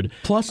 500.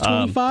 Plus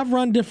 25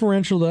 run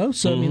differential, though.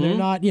 So, I mean, they're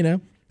not,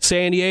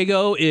 San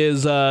Diego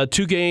is 2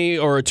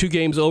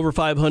 games over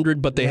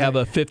 500, but they have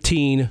a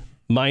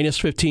minus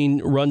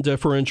 15 run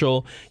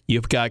differential.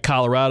 You've got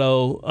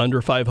Colorado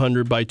under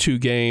 500 by 2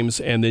 games,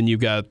 and then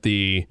you've got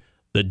the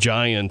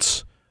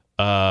Giants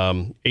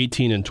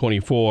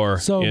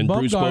 18-24 in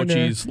Bruce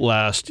Bochy's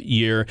last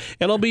year. And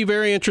it'll be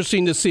very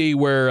interesting to see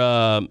where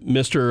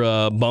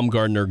Mr.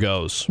 Bumgarner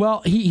goes.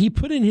 Well, he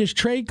put in his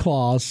trade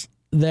clause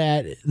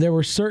that there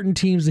were certain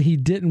teams that he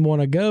didn't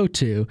want to go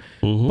to.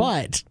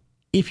 But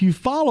if you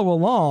follow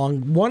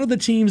along, one of the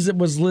teams that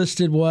was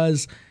listed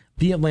was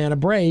the Atlanta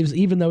Braves,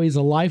 even though he's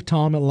a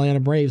lifetime Atlanta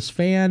Braves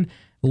fan,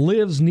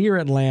 lives near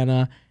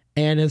Atlanta,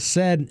 and has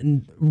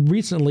said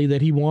recently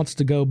that he wants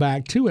to go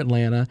back to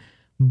Atlanta.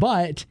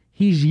 But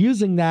he's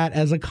using that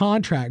as a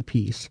contract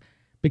piece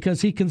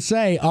because he can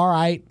say, all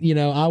right,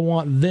 I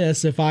want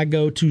this if I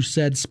go to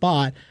said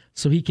spot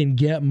so he can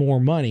get more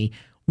money.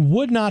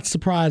 Would not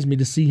surprise me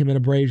to see him in a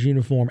Braves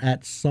uniform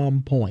at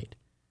some point.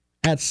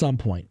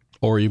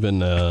 Or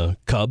even a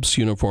Cubs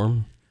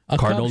uniform,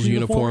 Cardinals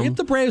uniform. If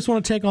the Braves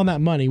want to take on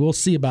that money, we'll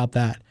see about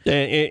that.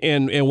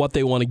 And what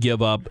they want to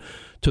give up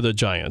to the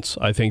Giants.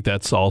 I think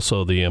that's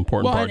also the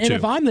important part, too. And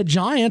if I'm the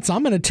Giants,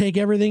 I'm going to take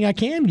everything I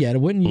can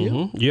get, wouldn't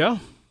you? Yeah.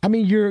 I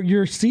mean,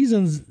 your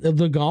seasons of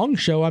the Gong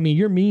Show, I mean,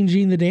 you're Mean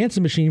Gene the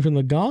Dancing Machine from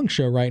the Gong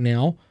Show right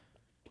now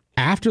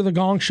after the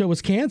Gong Show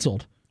was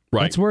canceled.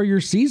 Right. That's where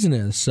your season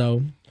is.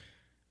 So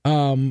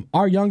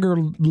our younger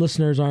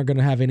listeners aren't going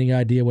to have any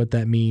idea what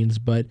that means,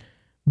 but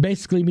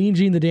basically Mean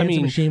Gene the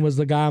Dancing Machine was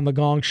the guy on the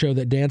Gong Show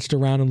that danced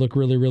around and looked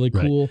really, really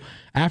cool. Right.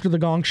 After the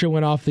Gong Show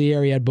went off the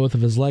air, he had both of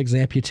his legs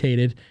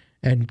amputated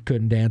and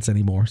couldn't dance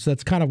anymore. So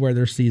that's kind of where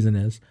their season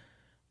is.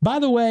 By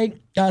the way,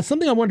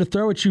 something I wanted to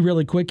throw at you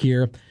really quick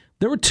here.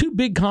 There were 2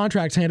 big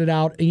contracts handed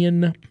out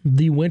in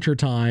the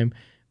wintertime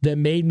that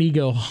made me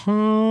go,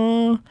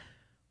 huh?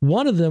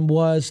 One of them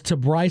was to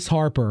Bryce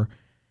Harper.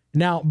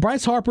 Now,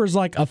 Bryce Harper is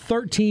like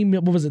 13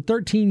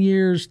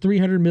 years,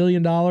 $300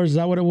 million? Is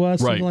that what it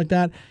was? Something like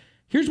that.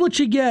 Here's what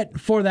you get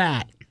for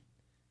that.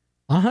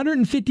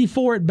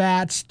 154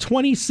 at-bats,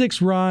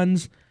 26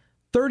 runs,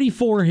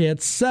 34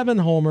 hits, 7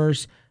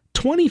 homers,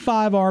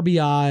 25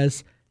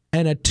 RBIs,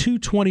 and a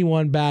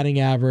 .221 batting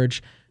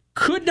average.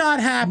 Could not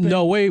happen.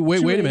 No, wait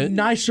a minute.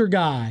 Nicer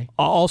guy.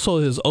 Also,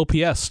 his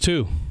OPS,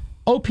 too.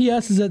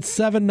 OPS is at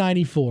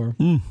 794.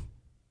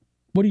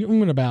 What are you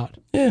mooning about?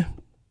 Yeah.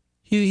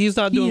 He's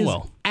not doing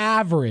well.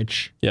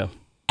 Average. Yeah.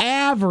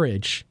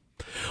 Average.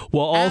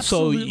 Well,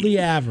 also, absolutely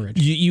average.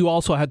 You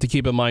also have to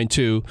keep in mind,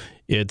 too,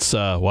 it's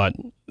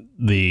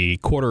the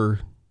quarter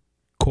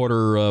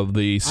of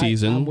the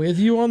season. I'm with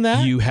you on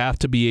that. You have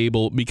to be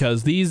able,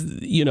 because these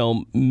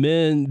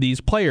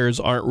players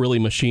aren't really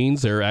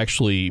machines. They're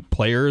actually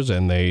players,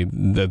 and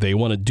they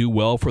want to do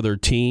well for their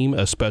team,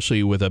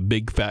 especially with a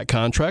big fat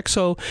contract.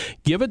 So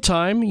give it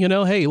time.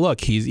 Hey,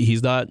 look,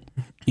 he's not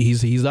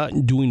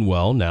doing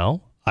well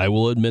now. I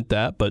will admit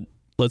that, but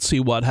let's see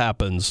what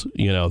happens.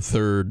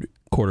 Third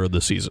quarter of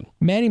the season.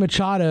 Manny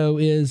Machado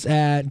is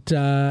at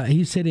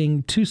he's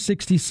hitting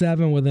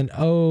 267 with a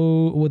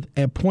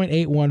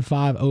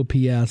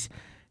 .815 OPS.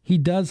 He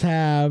does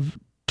have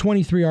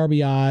 23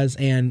 RBIs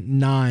and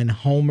 9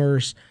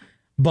 homers,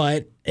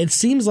 but it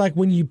seems like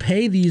when you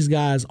pay these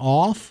guys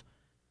off,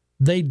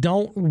 they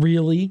don't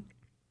really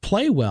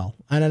play well.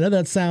 And I know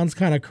that sounds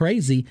kind of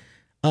crazy.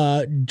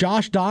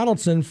 Josh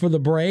Donaldson for the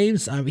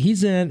Braves,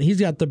 he's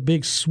got the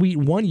big sweet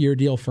 1-year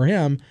deal for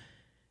him.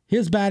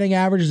 His batting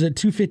average is at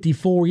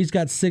 254. He's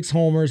got 6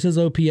 homers. His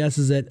OPS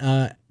is at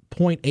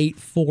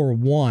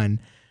 .841.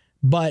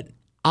 But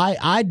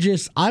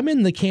I'm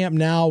in the camp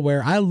now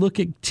where I look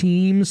at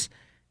teams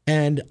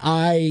and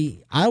I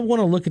want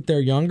to look at their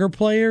younger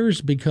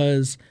players,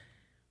 because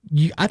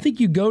I think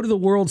you go to the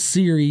World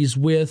Series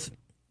with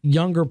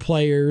younger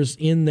players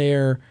in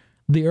the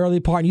early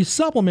part, and you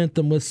supplement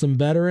them with some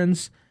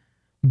veterans.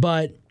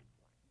 But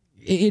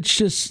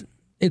it's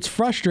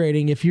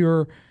frustrating if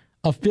you're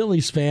a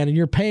Phillies fan and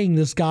you're paying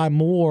this guy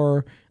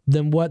more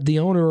than what the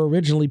owner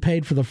originally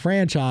paid for the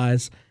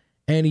franchise,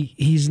 and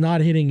he's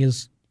not hitting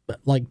his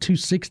like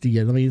 260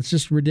 yet. I mean, it's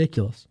just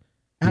ridiculous.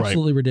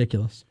 Absolutely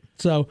ridiculous.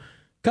 So, a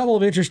couple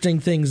of interesting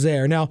things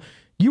there. Now,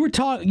 you were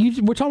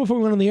talking before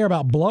we went on the air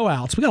about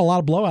blowouts. We got a lot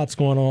of blowouts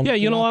going on. Yeah,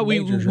 you know what?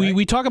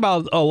 We talk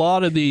about a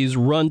lot of these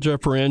run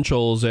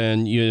differentials,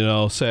 and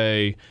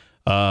say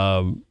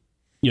a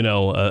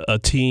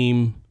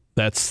team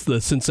that's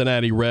the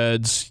Cincinnati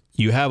Reds.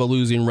 You have a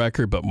losing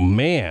record, but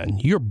man,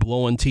 you're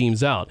blowing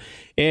teams out.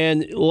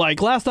 And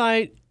like last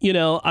night,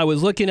 I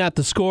was looking at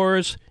the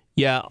scores.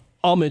 Yeah,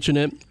 I'll mention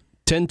it.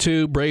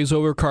 10-2 Braves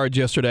over Cards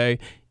yesterday.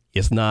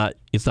 It's not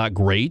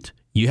great.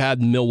 You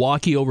had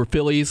Milwaukee over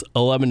Phillies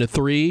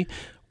 11-3.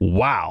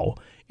 Wow.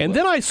 And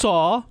then I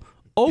saw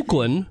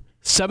Oakland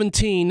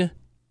 17,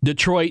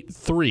 Detroit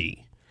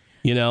 3.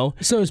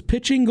 So is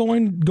pitching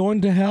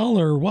going to hell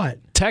or what?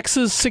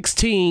 Texas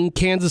 16,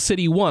 Kansas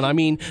City 1. I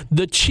mean,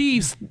 the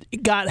Chiefs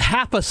got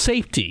half a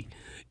safety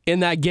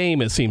in that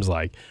game, it seems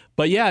like.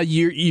 But yeah,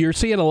 you're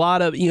seeing a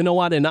lot of,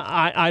 and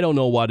I don't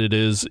know what it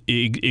is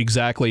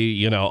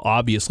exactly.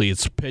 Obviously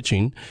it's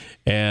pitching,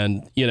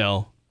 and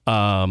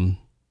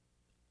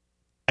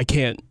I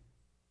can't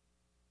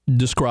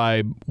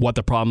describe what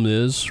the problem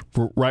is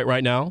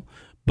right now,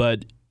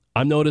 but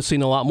I'm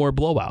noticing a lot more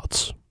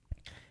blowouts.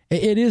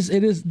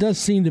 It does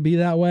seem to be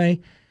that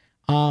way.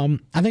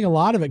 I think a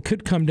lot of it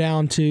could come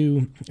down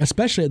to,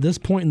 especially at this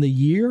point in the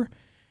year,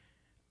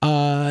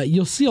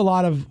 you'll see a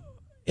lot of,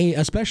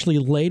 especially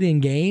late in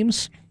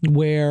games,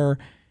 where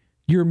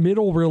your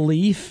middle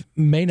relief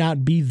may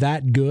not be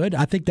that good.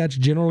 I think that's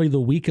generally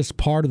the weakest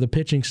part of the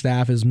pitching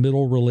staff is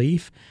middle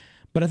relief.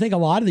 But I think a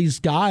lot of these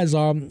guys,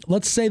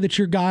 let's say that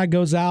your guy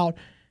goes out,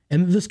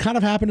 and this kind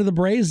of happened to the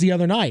Braves the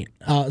other night.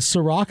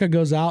 Soroka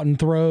goes out and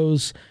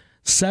throws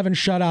 7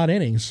 shutout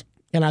innings.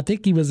 And I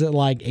think he was at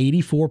like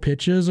 84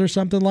 pitches or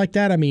something like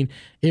that. I mean,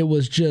 it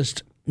was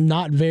just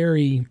not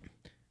very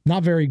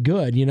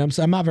good.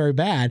 I'm not very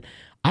bad.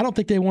 I don't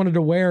think they wanted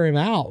to wear him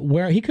out.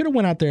 Where he could have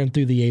went out there and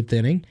threw the 8th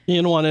inning.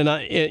 And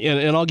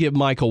I'll give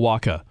Michael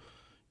Wacha,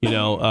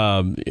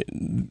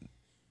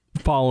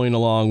 following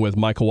along with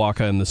Michael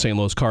Wacha and the St.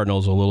 Louis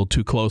Cardinals a little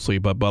too closely,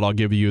 but I'll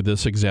give you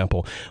this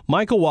example.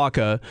 Michael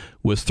Wacha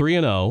was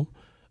 3-0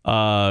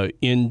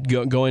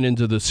 going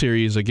into the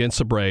series against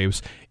the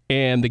Braves.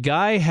 And the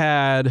guy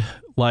had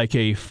like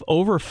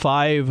over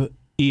 5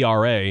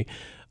 ERA.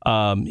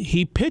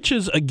 He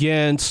pitches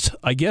against,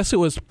 I guess it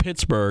was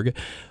Pittsburgh.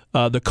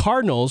 The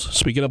Cardinals,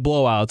 speaking of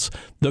blowouts,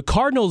 the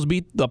Cardinals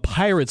beat the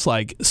Pirates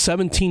like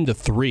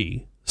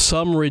 17-3.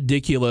 Some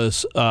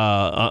ridiculous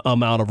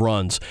amount of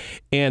runs.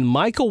 And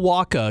Michael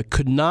Wacha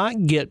could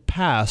not get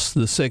past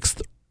the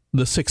sixth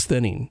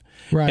inning.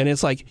 Right. And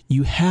it's like,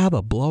 you have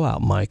a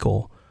blowout,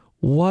 Michael.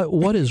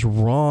 What is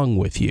wrong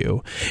with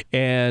you?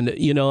 And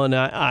and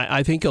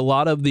I think a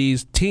lot of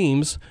these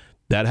teams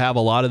that have a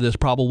lot of this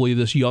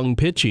young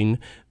pitching,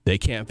 they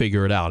can't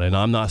figure it out. And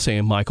I'm not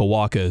saying Michael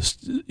Wacha is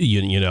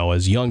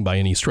is young by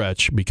any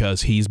stretch,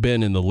 because he's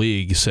been in the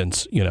league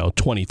since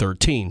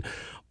 2013.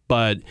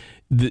 But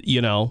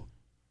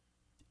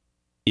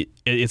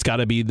it's got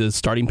to be the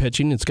starting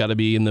pitching. It's got to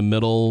be in the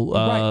middle.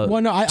 Right.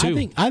 Well, no, I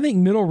think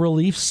middle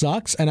relief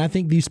sucks, and I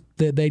think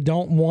they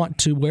don't want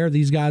to wear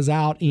these guys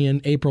out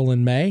in April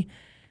and May.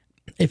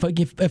 If I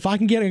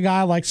can get a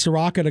guy like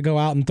Soroka to go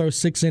out and throw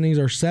 6 innings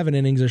or 7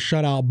 innings of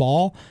shutout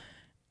ball,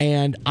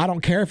 and I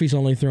don't care if he's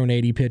only thrown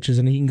 80 pitches,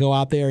 and he can go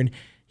out there, and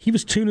he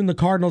was tuning the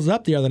Cardinals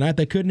up the other night.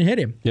 They couldn't hit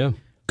him. Yeah,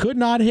 could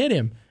not hit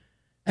him.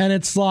 And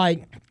it's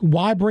like,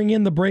 why bring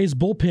in the Braves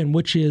bullpen,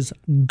 which is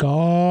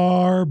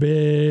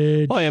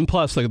garbage? Well, and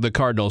plus the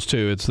Cardinals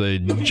too. It's the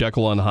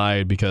Jekyll and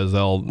Hyde, because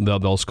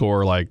they'll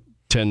score like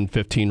 10,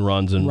 15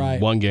 runs in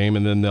one game,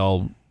 and then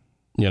they'll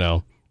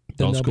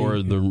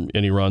score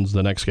any runs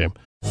the next game.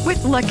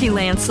 With Lucky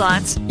Land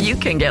Slots, you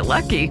can get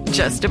lucky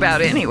just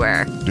about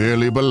anywhere.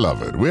 Dearly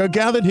beloved, we are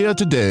gathered here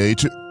today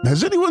to...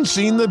 Has anyone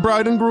seen the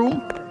bride and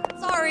groom?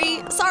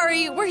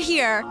 Sorry, we're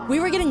here. We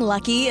were getting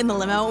lucky in the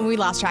limo and we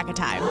lost track of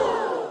time.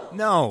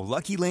 No,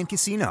 Lucky Land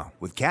Casino,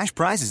 with cash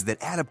prizes that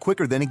add up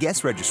quicker than a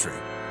guest registry.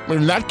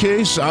 In that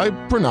case, I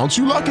pronounce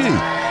you lucky.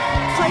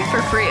 Play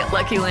for free at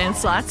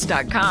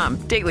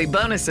LuckyLandSlots.com. Daily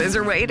bonuses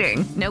are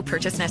waiting. No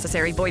purchase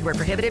necessary. Void where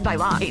prohibited by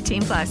law.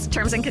 18+.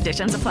 Terms and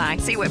conditions apply.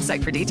 See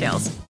website for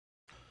details.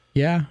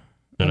 Yeah.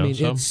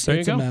 It's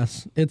a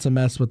mess. It's a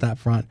mess with that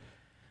front.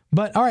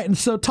 But, all right, and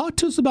so talk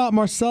to us about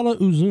Marcell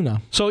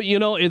Ozuna. So,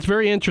 it's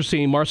very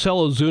interesting.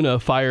 Marcell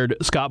Ozuna fired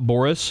Scott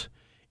Boras.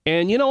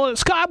 And,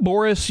 Scott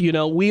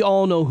Boras, we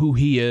all know who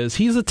he is.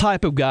 He's the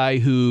type of guy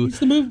who...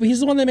 He's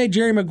the one that made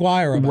Jerry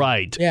Maguire about.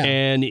 Right. Yeah.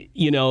 And,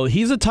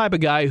 he's the type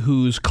of guy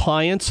whose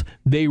clients,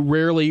 they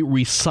rarely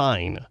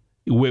resign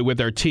with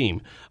their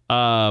team.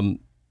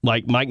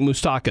 Like Mike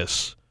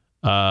Moustakas,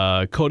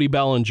 Cody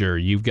Bellinger,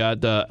 you've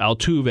got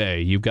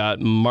Altuve, you've got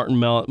Martin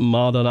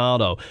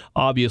Maldonado.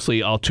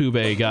 Obviously,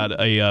 Altuve got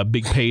a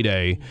big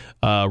payday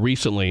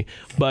recently.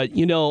 But,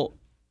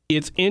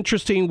 it's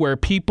interesting where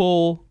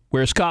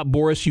Scott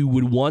Boras, you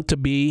would want to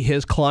be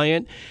his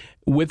client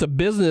with a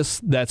business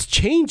that's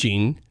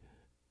changing,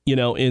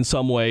 in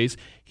some ways.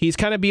 He's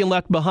kind of being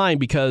left behind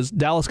because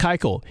Dallas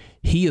Keuchel,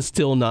 he is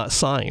still not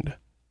signed,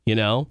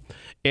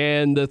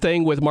 And the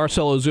thing with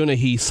Marcell Ozuna,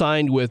 he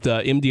signed with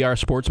MDR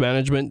Sports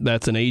Management.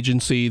 That's an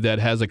agency that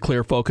has a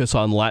clear focus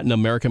on Latin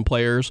American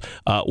players.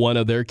 One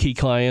of their key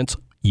clients,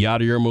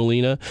 Yadier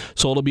Molina.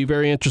 So it'll be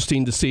very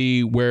interesting to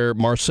see where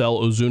Marcell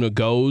Ozuna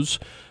goes.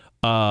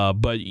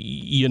 But,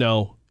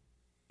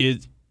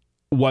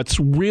 what's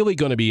really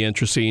going to be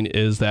interesting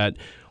is that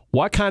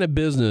what kind of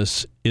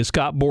business is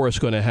Scott Boras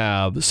going to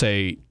have,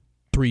 say,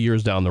 3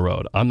 years down the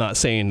road? I'm not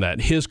saying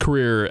that his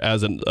career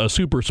as a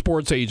super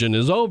sports agent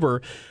is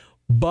over,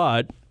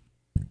 but,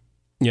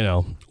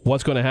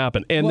 what's going to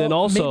happen? And then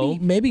also...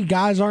 Maybe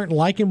guys aren't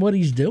liking what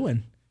he's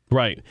doing.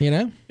 Right.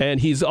 And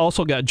he's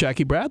also got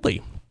Jackie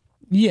Bradley.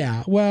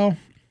 Yeah, well...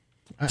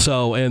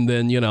 So, and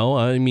then,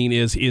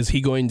 is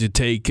he going to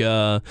take...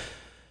 the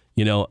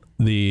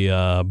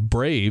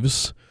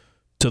Braves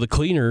to the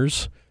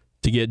cleaners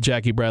to get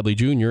Jackie Bradley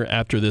Jr.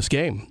 after this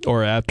game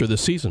or after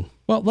this season?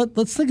 Well,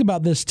 let's think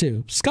about this,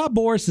 too. Scott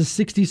Boras is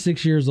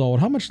 66 years old.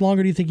 How much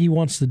longer do you think he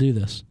wants to do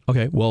this?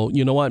 Okay, well,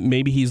 you know what?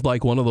 Maybe he's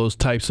like one of those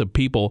types of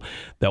people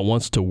that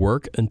wants to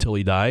work until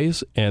he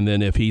dies, and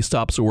then if he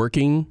stops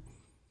working,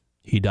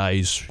 he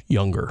dies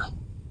younger.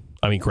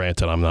 I mean,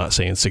 granted, I'm not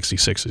saying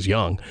 66 is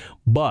young,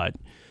 but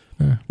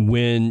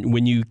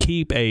when you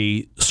keep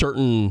a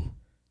certain...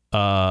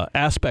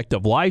 aspect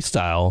of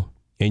lifestyle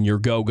and you're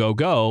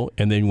go,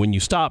 and then when you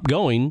stop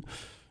going,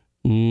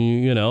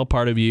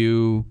 part of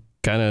you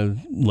kind of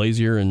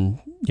lazier and,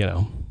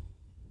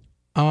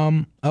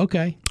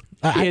 Okay.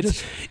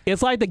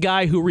 It's like the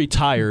guy who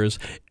retires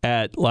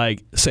at,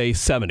 like, say,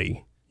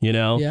 70,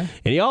 Yeah.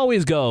 And he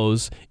always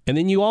goes, and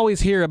then you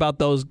always hear about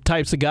those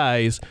types of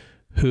guys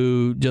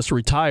who just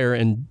retire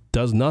and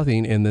does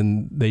nothing, and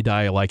then they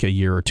die like a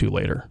year or two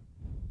later.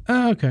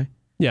 Okay.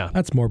 Yeah,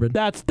 that's morbid.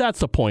 That's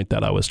the point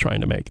that I was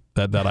trying to make.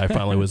 That I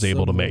finally was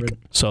able to make.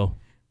 So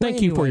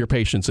thank you for your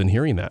patience in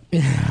hearing that.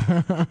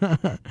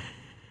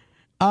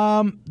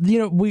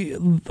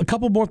 A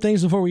couple more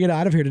things before we get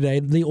out of here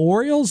today. The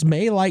Orioles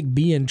may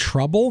be in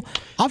trouble.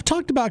 I've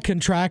talked about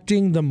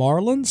contracting the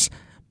Marlins,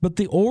 but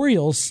the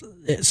Orioles,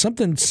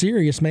 something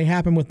serious may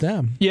happen with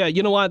them. Yeah,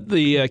 you know what?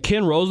 The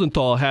Ken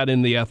Rosenthal had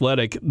in The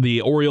Athletic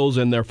the Orioles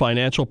and their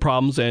financial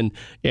problems, and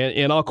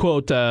I'll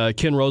quote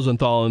Ken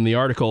Rosenthal in the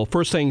article.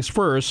 First things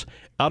first,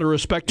 out of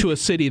respect to a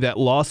city that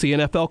lost the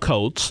NFL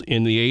Colts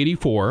in the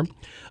 '84,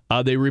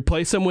 they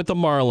replaced them with the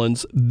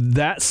Marlins.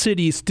 That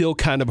city still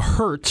kind of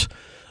hurt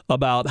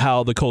about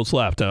how the Colts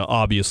left.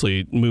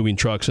 Obviously, moving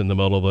trucks in the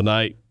middle of the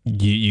night,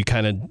 you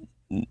kind of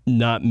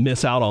not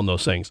miss out on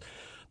those things.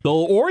 The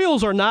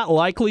Orioles are not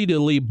likely to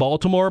leave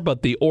Baltimore,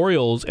 but the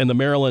Orioles and the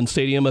Maryland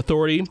Stadium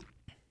Authority,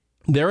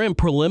 they're in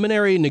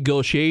preliminary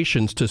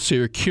negotiations to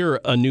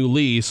secure a new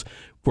lease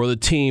for the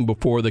team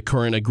before the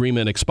current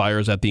agreement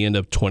expires at the end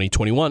of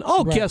 2021.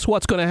 Oh, right. Guess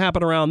what's going to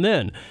happen around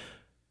then?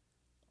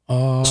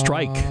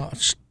 Strike.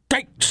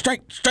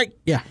 Strike.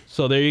 Yeah.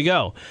 So there you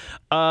go.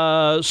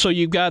 So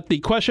you've got the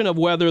question of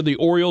whether the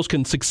Orioles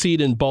can succeed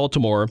in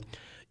Baltimore.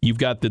 You've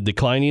got the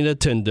declining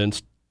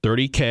attendance,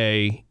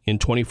 30K in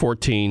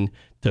 2014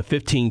 to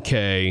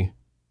 15K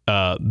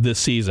this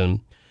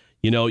season.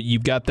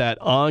 You've got that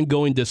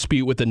ongoing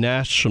dispute with the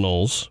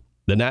Nationals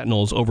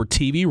over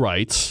TV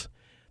rights,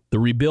 the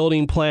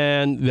rebuilding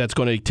plan that's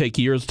going to take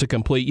years to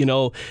complete.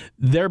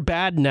 They're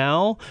bad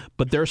now,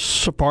 but their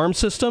farm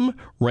system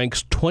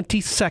ranks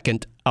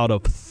 22nd out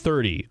of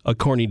 30,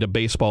 according to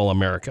Baseball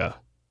America.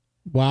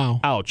 Wow.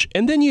 Ouch.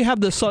 And then you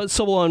have the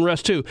civil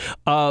unrest, too.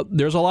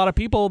 There's a lot of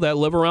people that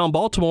live around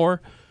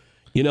Baltimore,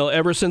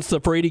 ever since the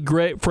Freddie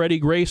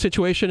Gray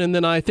situation. And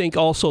then I think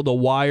also The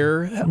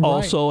Wire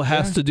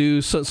has to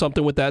do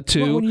something with that,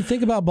 too. Well, when you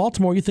think about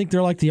Baltimore, you think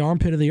they're like the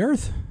armpit of the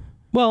earth.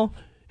 Well,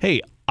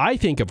 hey, I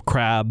think of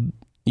Crabs,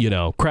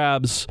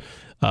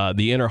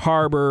 the Inner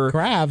Harbor.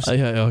 Crabs.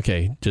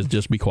 Okay,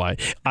 just be quiet.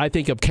 I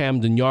think of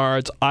Camden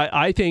Yards.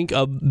 I think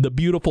of the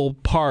beautiful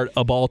part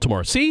of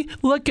Baltimore. See,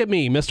 look at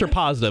me, Mr.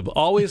 Positive,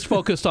 always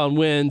focused on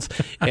wins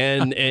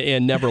and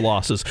never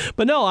losses.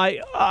 But no,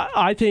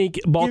 I think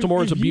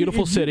Baltimore is a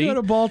beautiful city. If you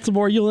go to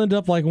Baltimore, you'll end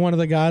up like one of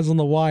the guys on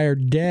The Wire,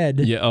 dead.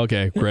 Yeah.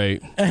 Okay.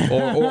 Great.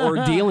 Or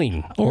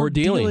dealing. Or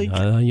dealing.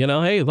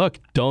 Hey, look,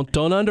 don't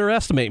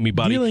underestimate me,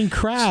 buddy. Dealing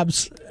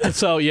crabs.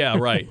 So yeah,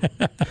 right.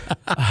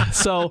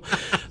 So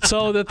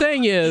the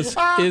thing is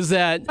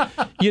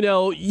that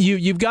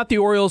you've got the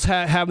Orioles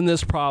having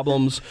this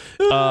problems,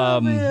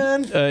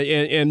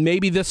 and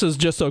maybe this is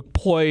just a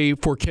ploy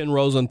for Ken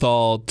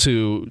Rosenthal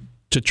to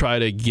try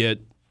to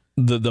get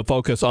the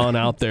focus on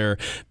out there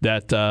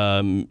that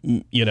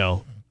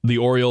the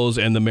Orioles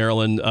and the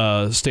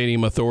Maryland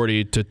Stadium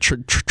Authority to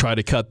try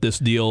to cut this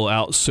deal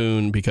out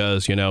soon,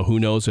 because who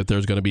knows if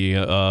there's going to be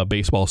a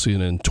baseball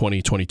season in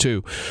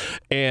 2022.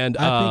 And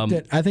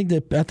I think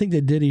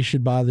that Diddy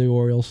should buy the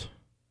Orioles.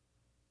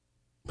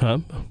 Huh?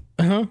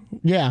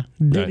 Yeah,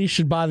 Diddy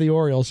should buy the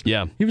Orioles.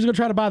 Yeah, he was going to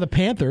try to buy the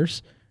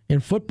Panthers in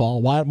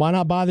football. Why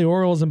not buy the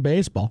Orioles in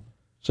baseball?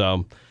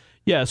 So,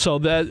 yeah, so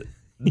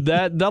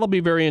that'll be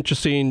very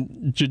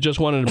interesting.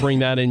 Just wanted to bring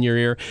that in your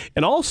ear,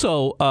 and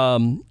also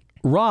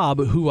Rob,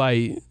 who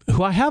I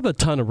have a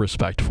ton of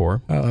respect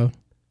for.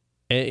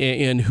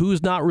 And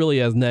who's not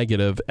really as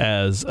negative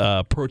as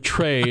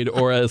portrayed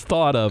or as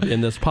thought of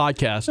in this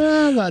podcast.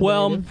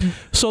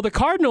 So the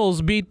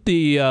Cardinals beat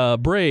the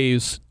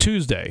Braves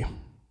Tuesday.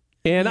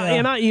 And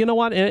I you know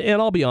what?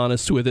 And I'll be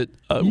honest with it.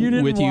 You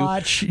didn't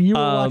watch. You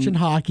were watching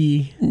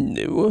hockey.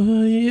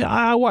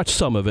 I watched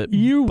some of it.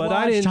 But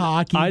I didn't.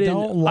 Hockey.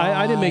 Don't lie.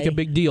 I didn't make a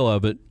big deal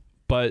of it.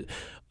 But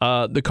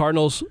the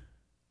Cardinals,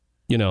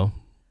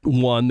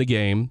 won the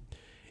game.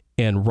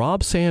 And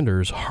Rob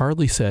Sanders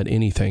hardly said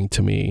anything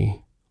to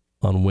me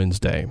on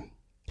Wednesday.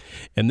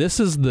 And this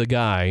is the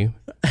guy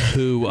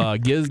who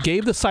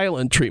gave the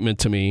silent treatment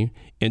to me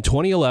in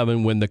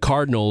 2011 when the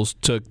Cardinals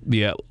took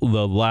the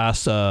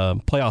last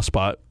playoff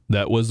spot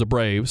that was the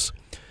Braves.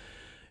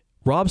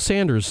 Rob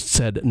Sanders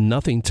said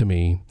nothing to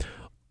me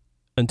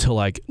until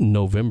like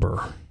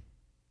November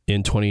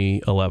in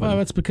 2011. Well,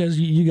 that's because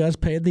you guys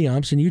paid the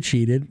umps and you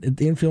cheated.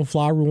 The infield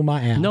fly rule,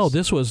 my ass. No,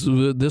 this was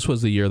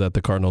the year that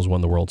the Cardinals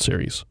won the World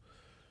Series.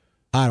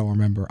 I don't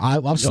remember.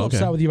 I'm so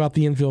upset with you about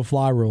the infield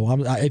fly rule.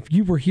 If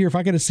you were here, if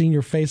I could have seen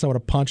your face, I would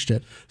have punched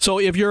it.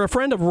 So if you're a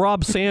friend of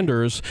Rob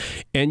Sanders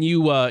and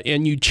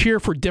you cheer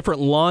for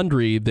different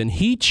laundry than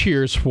he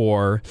cheers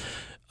for,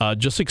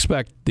 just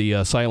expect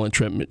the silent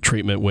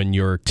treatment when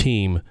your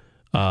team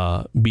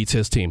beats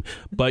his team.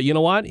 But you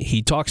know what?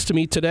 He talks to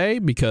me today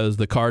because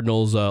the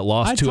Cardinals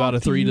lost 2 out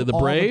of 3 to the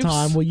Braves.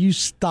 All the time. Will you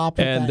stop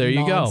with and that there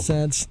you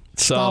nonsense? Go.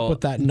 Stop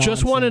with that nonsense.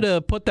 Just wanted to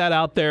put that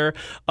out there.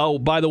 Oh,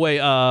 by the way,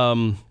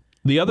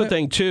 the other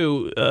thing,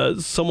 too,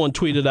 someone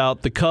tweeted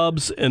out the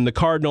Cubs and the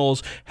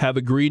Cardinals have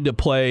agreed to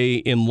play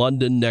in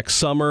London next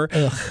summer.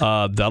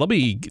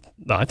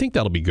 I think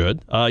that'll be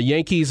good.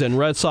 Yankees and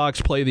Red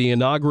Sox play the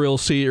inaugural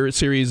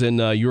series in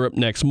Europe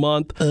next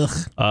month.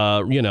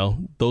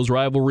 Those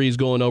rivalries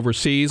going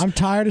overseas. I'm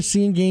tired of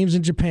seeing games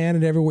in Japan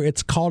and everywhere.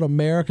 It's called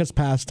America's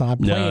pastime.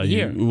 Play it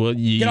here.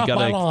 Get off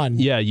my lawn.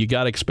 Yeah, you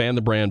got to expand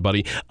the brand,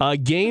 buddy.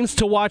 Games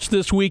to watch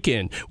this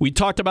weekend. We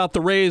talked about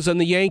the Rays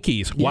and the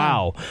Yankees. Yeah.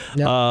 Wow.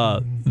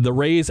 Yep. The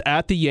Rays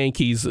at the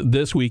Yankees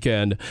this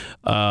weekend.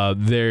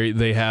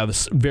 They have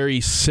very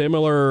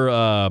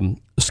similar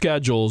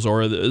schedules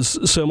or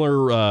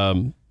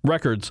similar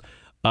records.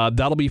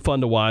 That'll be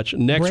fun to watch.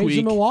 Next Braves week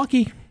in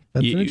Milwaukee.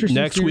 That's an interesting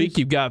next series. week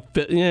you've got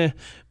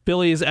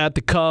Phillies at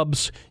the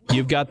Cubs.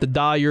 You've got the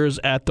Dyers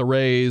at the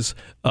Rays.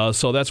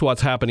 So that's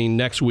what's happening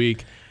next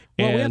week.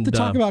 Well, we have to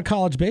talk about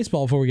college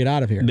baseball before we get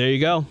out of here. There you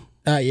go.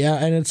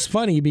 Yeah, and it's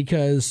funny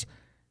because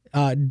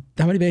how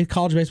many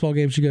college baseball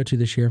games did you go to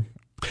this year?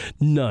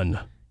 None.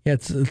 Yeah,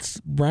 it's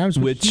Rams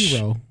with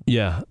Hero.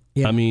 Yeah.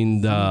 I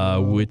mean,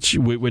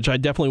 which I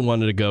definitely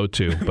wanted to go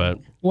to, but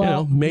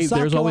maybe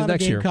there's always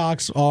next year.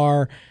 Gamecocks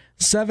are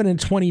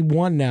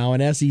 7-21 now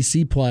in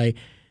SEC play.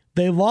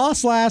 They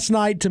lost last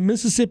night to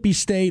Mississippi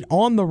State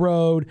on the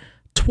road,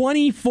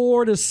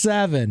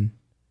 24-7.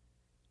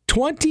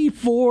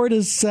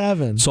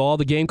 24-7. So all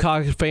the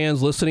Gamecock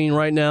fans listening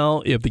right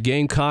now, if the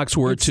Gamecocks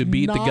were to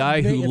beat the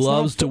guy who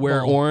loves to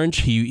wear orange,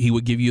 he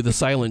would give you the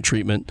silent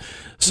treatment.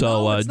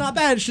 So no, it's not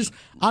bad. It's just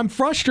I'm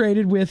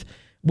frustrated with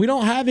we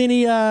don't have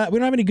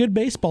any good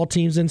baseball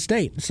teams in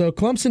state. So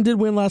Clemson did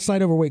win last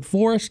night over Wake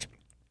Forest.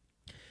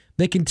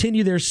 They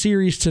continue their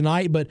series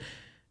tonight, but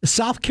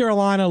South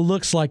Carolina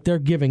looks like they're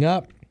giving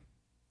up.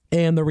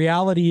 And the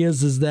reality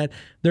is that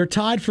they're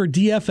tied for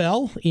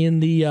DFL in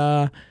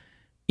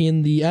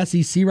the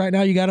SEC right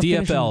now. You got to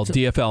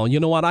DFL. You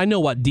know what? I know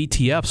what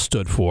DTF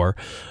stood for.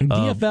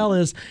 DFL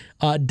is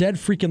dead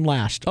freaking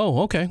last.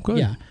 Oh, okay. Good.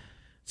 Yeah.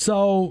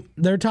 So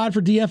they're tied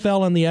for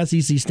DFL in the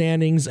SEC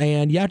standings,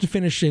 and you have to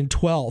finish in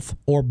 12th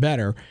or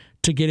better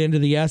to get into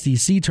the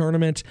SEC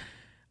tournament.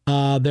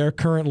 They're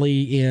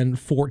currently in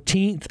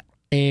 14th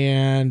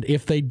And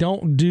if they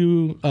don't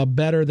do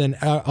better than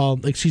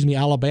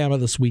Alabama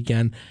this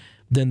weekend,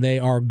 then they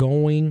are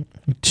going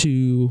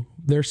to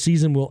their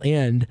season will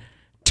end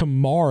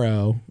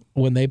tomorrow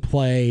when they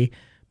play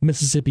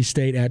Mississippi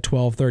State at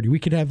 12:30. We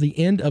could have the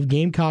end of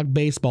Gamecock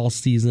baseball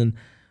season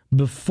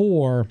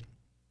before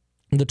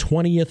the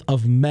 20th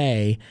of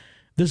May.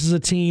 This is a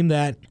team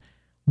that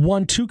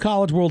won 2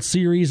 College World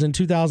Series in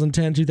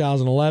 2010,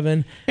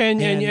 2011.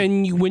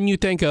 And when you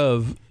think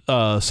of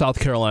South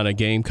Carolina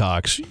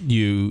Gamecocks, let's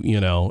be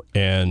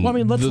winning.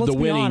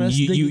 Honest,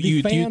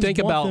 you think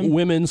about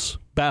women's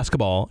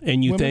basketball,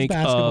 and you think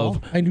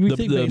of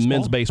the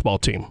men's baseball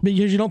team.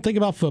 Because you don't think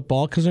about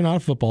football because they're not a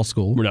football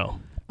school. No.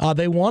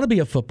 They want to be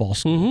a football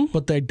school,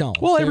 but they don't.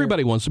 Well,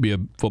 everybody wants to be a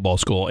football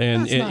school,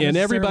 and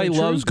everybody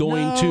loves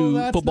going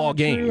to football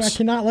games. True. I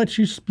cannot let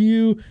you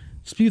spew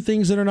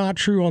things that are not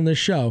true on this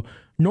show.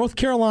 North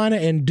Carolina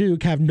and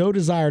Duke have no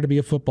desire to be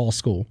a football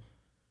school.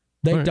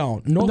 They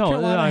don't.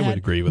 I would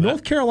agree with that.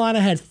 North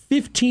Carolina had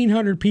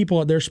 1,500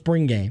 people at their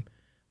spring game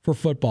for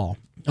football.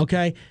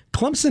 Okay?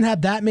 Clemson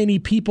had that many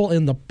people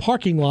in the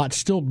parking lot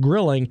still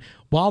grilling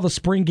while the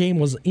spring game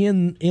was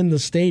in the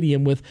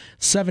stadium with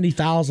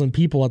 70,000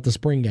 people at the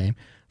spring game.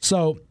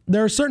 So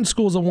there are certain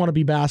schools that want to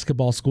be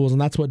basketball schools,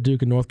 and that's what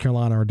Duke and North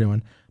Carolina are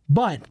doing.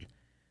 But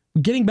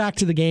getting back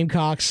to the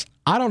Gamecocks,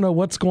 I don't know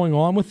what's going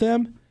on with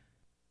them,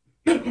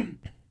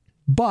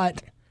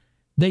 but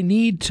they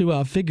need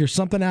to figure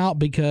something out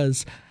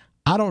because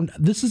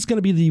this is going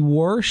to be the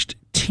worst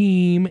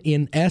team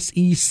in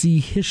SEC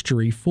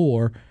history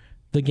for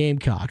the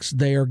Gamecocks.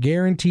 They are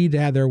guaranteed to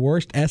have their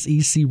worst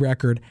SEC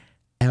record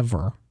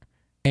ever.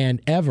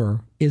 And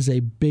ever is a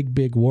big,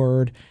 big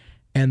word.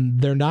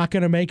 And they're not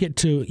going to make it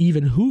to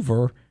even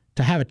Hoover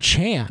to have a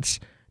chance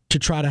to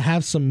try to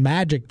have some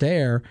magic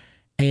there.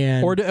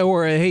 And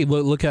Or hey,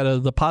 look at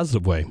it the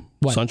positive way.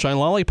 What? Sunshine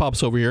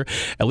Lollipops over here.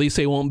 At least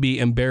they won't be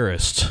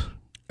embarrassed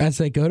as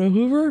they go to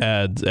Hoover.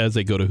 As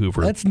they go to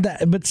Hoover.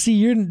 But see,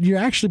 you're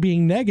actually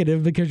being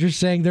negative because you're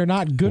saying they're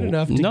not good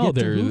enough to get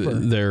to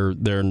Hoover.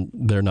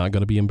 They're not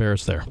going to be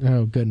embarrassed there.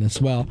 Oh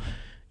goodness. Well,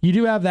 you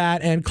do have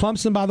that, and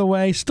Clemson, by the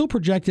way, still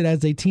projected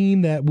as a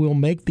team that will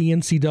make the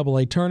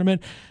NCAA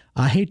tournament.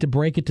 I hate to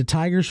break it to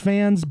Tigers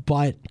fans,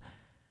 but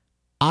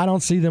I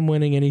don't see them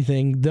winning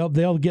anything.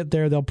 They'll get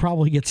there. They'll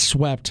probably get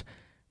swept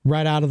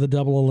right out of the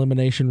double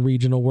elimination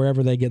regional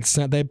wherever they get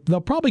sent.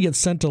 They'll probably get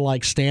sent to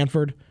like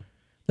Stanford.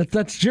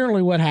 That's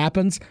generally what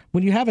happens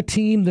when you have a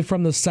team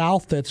from the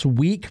South that's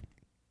weak.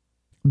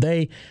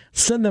 They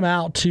send them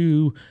out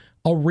to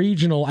a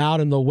regional out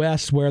in the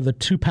West where the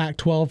 2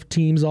 Pac-12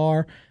 teams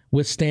are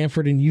with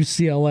Stanford and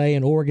UCLA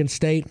and Oregon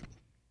State.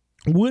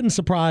 Wouldn't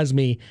surprise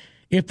me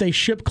if they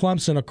ship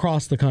Clemson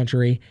across the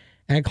country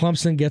and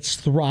Clemson gets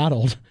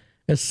throttled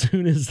as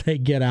soon as they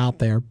get out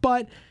there.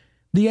 But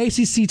the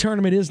ACC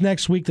tournament is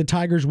next week. The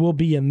Tigers will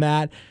be in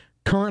that.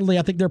 Currently,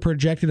 I think they're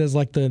projected as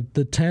like the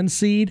 10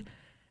 seed,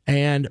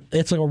 and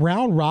it's a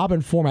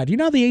round-robin format. Do you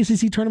know how the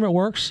ACC tournament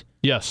works?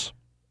 Yes.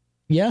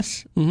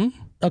 Yes? Mm-hmm.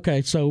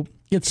 Okay, so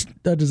it's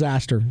a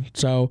disaster.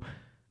 So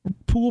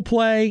pool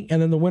play,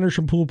 and then the winners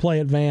from pool play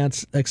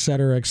advance, et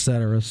cetera, et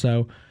cetera.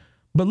 So,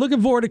 but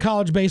looking forward to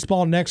college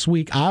baseball next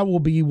week. I will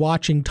be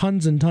watching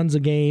tons and tons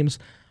of games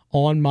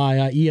on my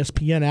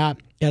ESPN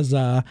app.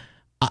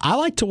 I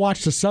like to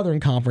watch the Southern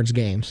Conference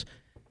games.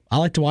 I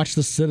like to watch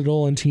the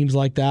Citadel and teams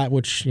like that,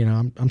 which, you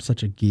know, I'm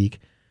such a geek.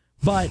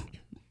 But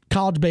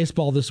college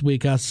baseball this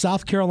week,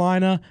 South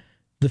Carolina,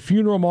 the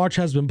funeral march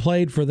has been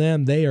played for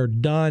them. They are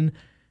done.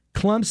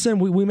 Clemson,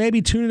 we may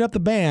be tuning up the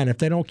band if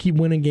they don't keep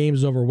winning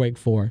games over Wake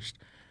Forest.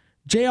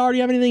 JR, do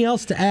you have anything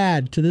else to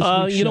add to this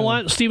week's show? You know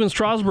what? Steven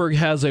Strasburg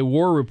has a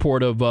WAR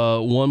report of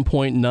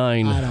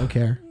 1.9. I don't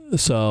care.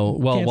 So,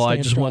 I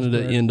just wanted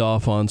to end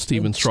off on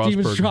Steven Strasburg.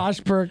 Steven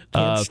Strasburg,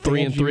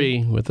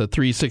 3-3 with a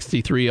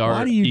 3.63 ERA.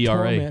 Why do you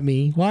torment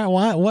me? Why?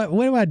 What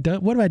have I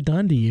done? What have I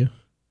done to you?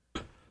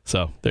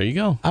 So there you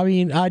go. I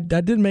mean, I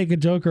did make a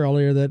joke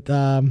earlier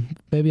that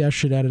maybe I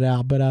should edit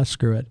out, but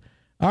screw it.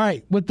 All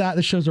right, with that,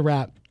 the show's a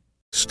wrap.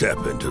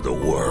 Step into the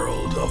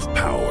world of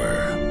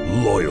power,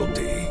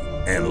 loyalty,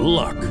 and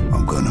luck.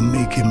 I'm gonna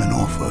make him an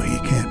offer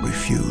he can't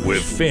refuse.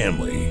 With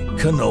family,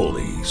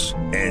 cannolis,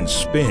 and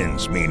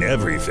spins mean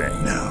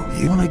everything. Now,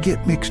 you wanna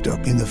get mixed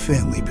up in the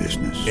family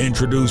business.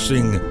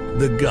 Introducing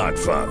The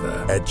Godfather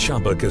at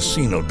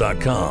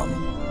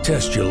ChumbaCasino.com.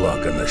 Test your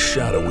luck in the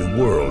shadowy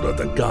world of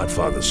The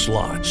Godfather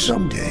slot.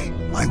 Someday,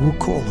 I will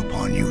call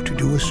upon you to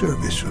do a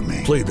service for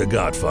me. Play The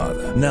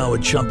Godfather, now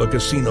at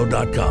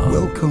ChumbaCasino.com.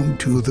 Welcome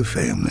to the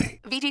family.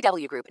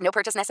 VGW Group. No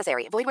purchase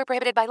necessary. Void where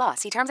prohibited by law.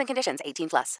 See terms and conditions. 18+.